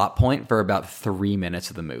plot point for about 3 minutes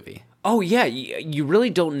of the movie. Oh yeah, you really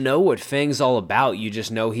don't know what Fang's all about. You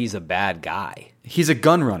just know he's a bad guy. He's a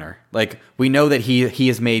gun runner. Like, we know that he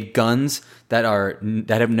has made guns that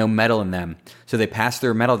have no metal in them, so they pass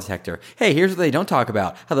through a metal detector. Hey, here's what they don't talk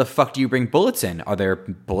about: how the fuck do you bring bullets in? Are there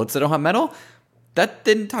bullets that don't have metal? That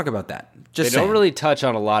didn't talk about that. Just they don't really touch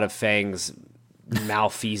on a lot of Fang's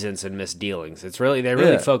malfeasance and misdealings. They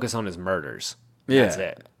really focus on his murders. Yeah. That's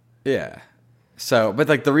it. Yeah. So, but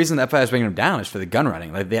like the reason the FBI is bringing him down is for the gun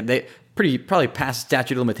running. Like they probably passed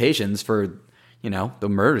statute of limitations for, the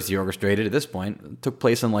murders he orchestrated at this point. It took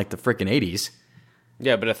place in like the frickin' 80s.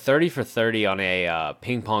 Yeah, but a 30 for 30 on a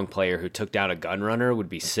ping pong player who took down a gun runner would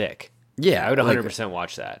be sick. Yeah. I would 100%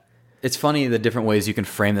 watch that. It's funny the different ways you can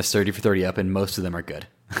frame this 30 for 30 up, and most of them are good.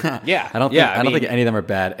 Yeah. I don't think any of them are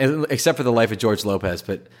bad, except for The Life of George Lopez,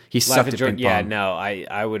 but he sucked at ping pong. Yeah, no,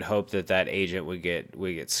 I would hope that agent would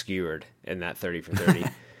get skewered in that 30 for 30.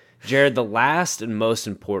 Jared, the last and most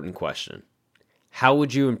important question. How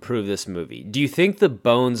would you improve this movie? Do you think the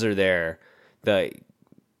bones are there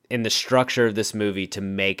in the structure of this movie to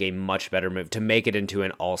make a much better movie, to make it into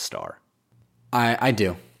an all-star? I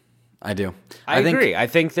do. I agree. I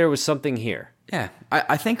think there was something here. Yeah.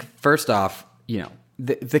 I think, first off,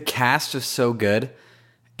 the cast is so good,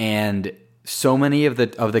 and so many of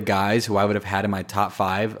the guys who I would have had in my top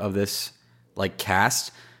 5 of this like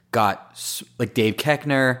cast got, like, Dave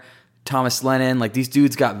Koechner, Thomas Lennon, like these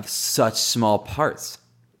dudes got such small parts.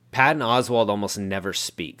 Patton Oswalt almost never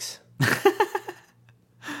speaks.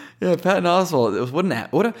 Yeah, Patton Oswalt.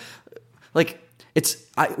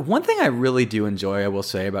 One thing I really do enjoy, I will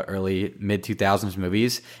say, about early mid 2000s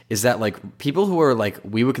movies is that like people who are like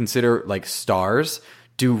we would consider like stars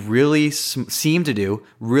seem to do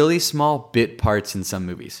really small bit parts in some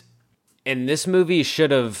movies. And this movie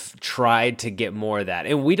should have tried to get more of that,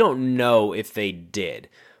 and we don't know if they did.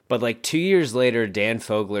 But like 2 years later, Dan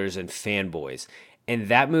Fogler's in Fanboys. And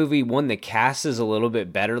that movie, the cast is a little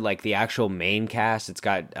bit better. Like the actual main cast, it's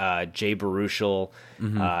got Jay Baruchel,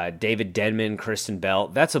 David Denman, Kristen Bell.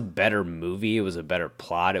 That's a better movie. It was a better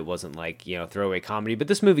plot. It wasn't like, throwaway comedy. But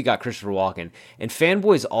this movie got Christopher Walken. And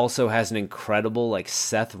Fanboys also has an incredible like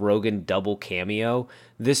Seth Rogen double cameo.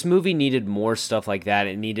 This movie needed more stuff like that.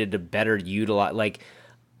 It needed to better utilize, like,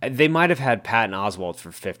 they might have had Patton Oswalt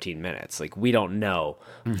for 15 minutes. Like, we don't know.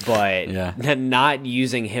 But not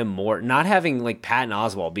using him more, not having, like, Patton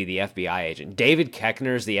Oswalt be the FBI agent. David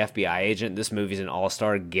Koechner's the FBI agent. This movie's an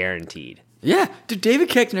all-star guaranteed. Yeah. Dude, David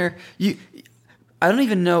Koechner, I don't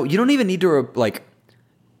even know. You don't even need to,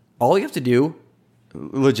 all you have to do,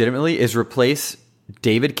 legitimately, is replace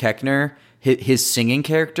David Koechner, his singing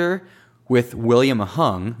character, with William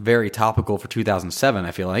Hung. Very topical for 2007,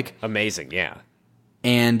 I feel like. Amazing, yeah.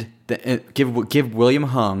 And give William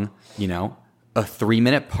Hung, a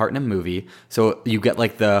 3-minute part in a movie. So you get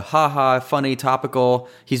like the haha, funny, topical,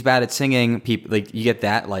 he's bad at singing. People, like, you get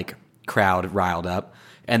that like crowd riled up.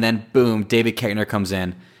 And then boom, David Koechner comes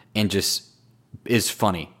in and just is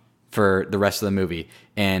funny for the rest of the movie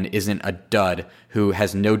and isn't a dud who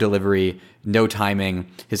has no delivery, no timing.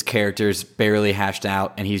 His character's barely hashed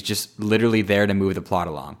out, and he's just literally there to move the plot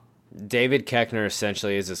along. David Koechner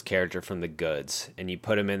essentially is this character from The Goods, and you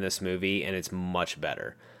put him in this movie, and it's much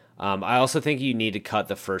better. I also think you need to cut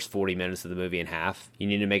the first 40 minutes of the movie in half. You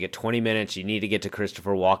need to make it 20 minutes. You need to get to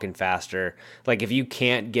Christopher Walken faster. Like, if you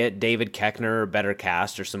can't get David Koechner or better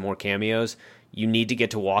cast or some more cameos, you need to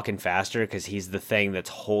get to Walken faster because he's the thing that's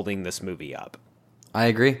holding this movie up. I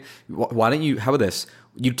agree. Why don't you, how about this?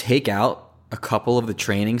 You take out a couple of the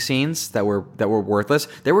training scenes that were worthless.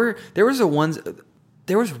 There was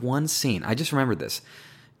one scene, I just remembered this.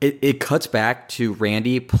 It cuts back to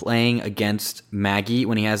Randy playing against Maggie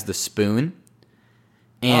when he has the spoon.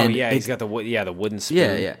 And he's got the wooden spoon.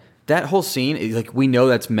 Yeah. That whole scene is like, we know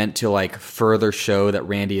that's meant to like further show that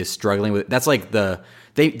Randy is struggling with. That's like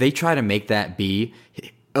they try to make that be,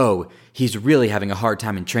 he's really having a hard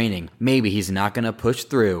time in training. Maybe he's not going to push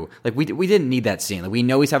through. Like, we didn't need that scene. Like, we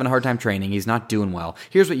know he's having a hard time training. He's not doing well.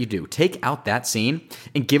 Here's what you do. Take out that scene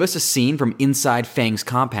and give us a scene from inside Fang's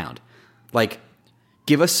compound. Like,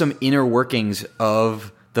 give us some inner workings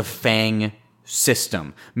of the Fang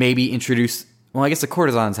system. Maybe introduce, well, I guess the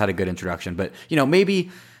Courtesans had a good introduction, but, maybe,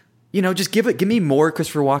 just give me more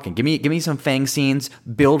Christopher Walken. Give me some Fang scenes.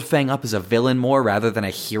 Build Fang up as a villain more rather than a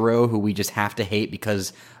hero who we just have to hate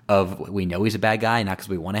because of we know he's a bad guy, not because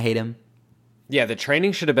we want to hate him. Yeah, the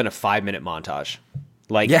training should have been a 5-minute montage.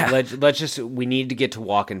 Like, let's just, we need to get to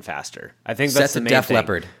walking faster. I think that's the main Def thing.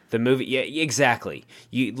 Leppard. The movie, yeah, exactly.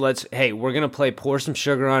 Hey, we're going to play Pour Some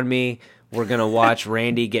Sugar on Me. We're going to watch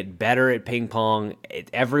Randy get better at ping pong.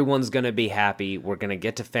 Everyone's going to be happy. We're going to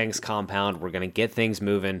get to Fang's compound. We're going to get things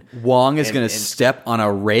moving. Wong is going to step on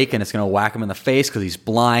a rake and it's going to whack him in the face because he's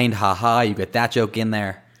blind. Ha-ha, you get that joke in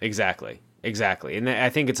there. Exactly. And I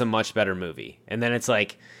think it's a much better movie. And then it's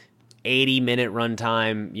like 80-minute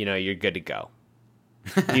runtime. You're good to go.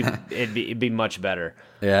 It'd be much better.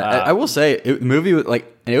 Yeah, I will say, the movie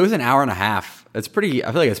it was an hour and a half. It's pretty.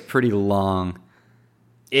 I feel like it's pretty long.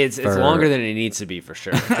 It's longer than it needs to be for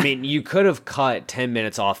sure. I mean, you could have cut 10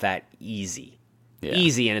 minutes off that easy,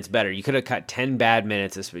 and it's better. You could have cut 10 bad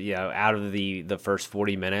minutes, out of the first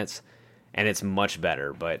 40 minutes, and it's much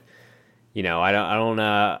better. But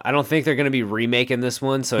I don't think they're going to be remaking this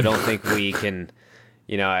one, so I don't think we can.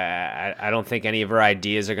 I don't think any of our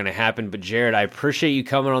ideas are going to happen. But Jared, I appreciate you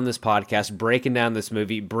coming on this podcast, breaking down this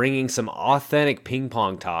movie, bringing some authentic ping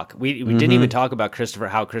pong talk. We didn't even talk about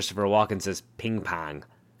how Christopher Walken says ping pong.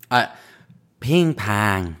 Ping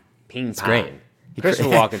pong. Ping pong. Great. Christopher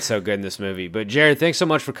Walken's so good in this movie. But Jared, thanks so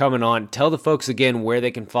much for coming on. Tell the folks again where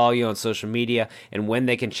they can follow you on social media and when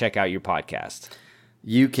they can check out your podcast.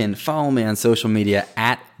 You can follow me on social media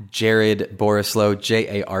at Jared Borislow,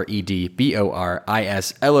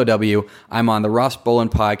 JaredBorislow. I'm on the Ross Bolin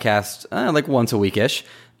podcast like once a week-ish.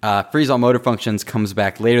 Freeze All Motor Functions comes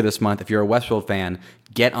back later this month. If you're a Westworld fan,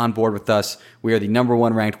 get on board with us. We are the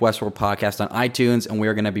 #1 ranked Westworld podcast on iTunes, and we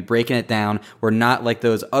are going to be breaking it down. We're not like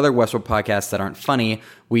those other Westworld podcasts that aren't funny.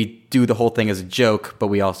 We do the whole thing as a joke, but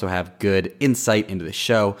we also have good insight into the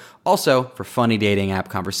show. Also, for funny dating app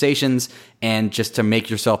conversations, and just to make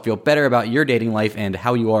yourself feel better about your dating life and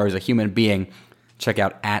how you are as a human being, check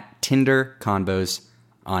out at Tinder Convos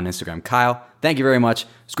on Instagram. Kyle, thank you very much.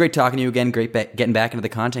 It's great talking to you again. Great getting back into the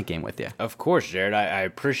content game with you. Of course, Jared. I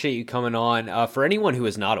appreciate you coming on. For anyone who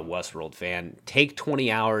is not a Westworld fan, take 20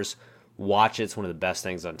 hours, watch it. It's one of the best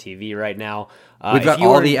things on TV right now. We've got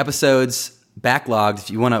all the episodes backlogged. If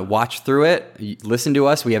you want to watch through it, listen to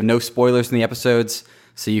us. We have no spoilers in the episodes.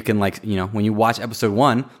 So you can, when you watch episode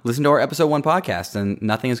 1, listen to our episode 1 podcast, and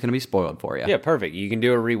nothing is going to be spoiled for you. Yeah, perfect. You can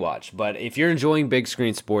do a rewatch. But if you're enjoying Big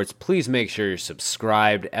Screen Sports, please make sure you're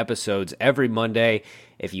subscribed. Episodes every Monday.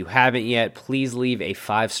 If you haven't yet, please leave a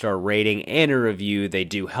 5-star rating and a review. They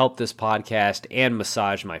do help this podcast and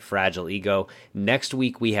massage my fragile ego. Next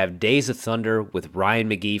week, we have Days of Thunder with Ryan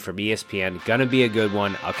McGee from ESPN. Gonna be a good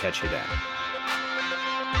one. I'll catch you then.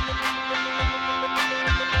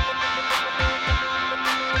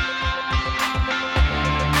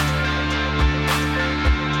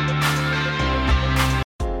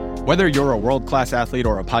 Whether you're a world-class athlete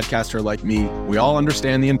or a podcaster like me, we all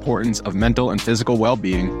understand the importance of mental and physical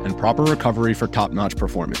well-being and proper recovery for top-notch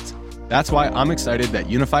performance. That's why I'm excited that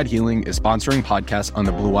Unified Healing is sponsoring podcasts on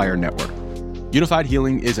the Blue Wire Network. Unified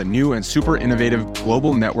Healing is a new and super innovative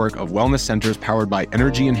global network of wellness centers powered by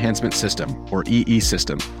Energy Enhancement System, or EE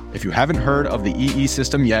System. If you haven't heard of the EE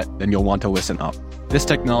System yet, then you'll want to listen up. This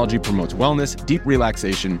technology promotes wellness, deep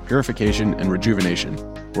relaxation, purification, and rejuvenation.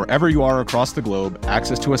 Wherever you are across the globe,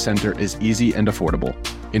 access to a center is easy and affordable.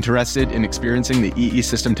 Interested in experiencing the EE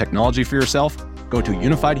System technology for yourself? Go to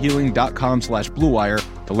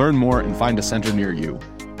unifiedhealing.com/bluewire to learn more and find a center near you.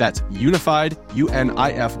 That's unified,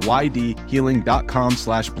 UNIFYD,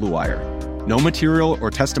 healing.com/bluewire. No material or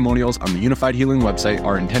testimonials on the Unified Healing website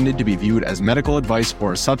are intended to be viewed as medical advice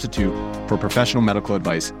or a substitute for professional medical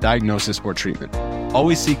advice, diagnosis, or treatment.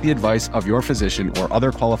 Always seek the advice of your physician or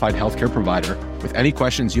other qualified healthcare provider with any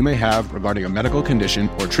questions you may have regarding a medical condition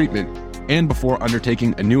or treatment and before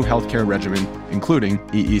undertaking a new healthcare regimen, including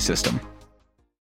EE System.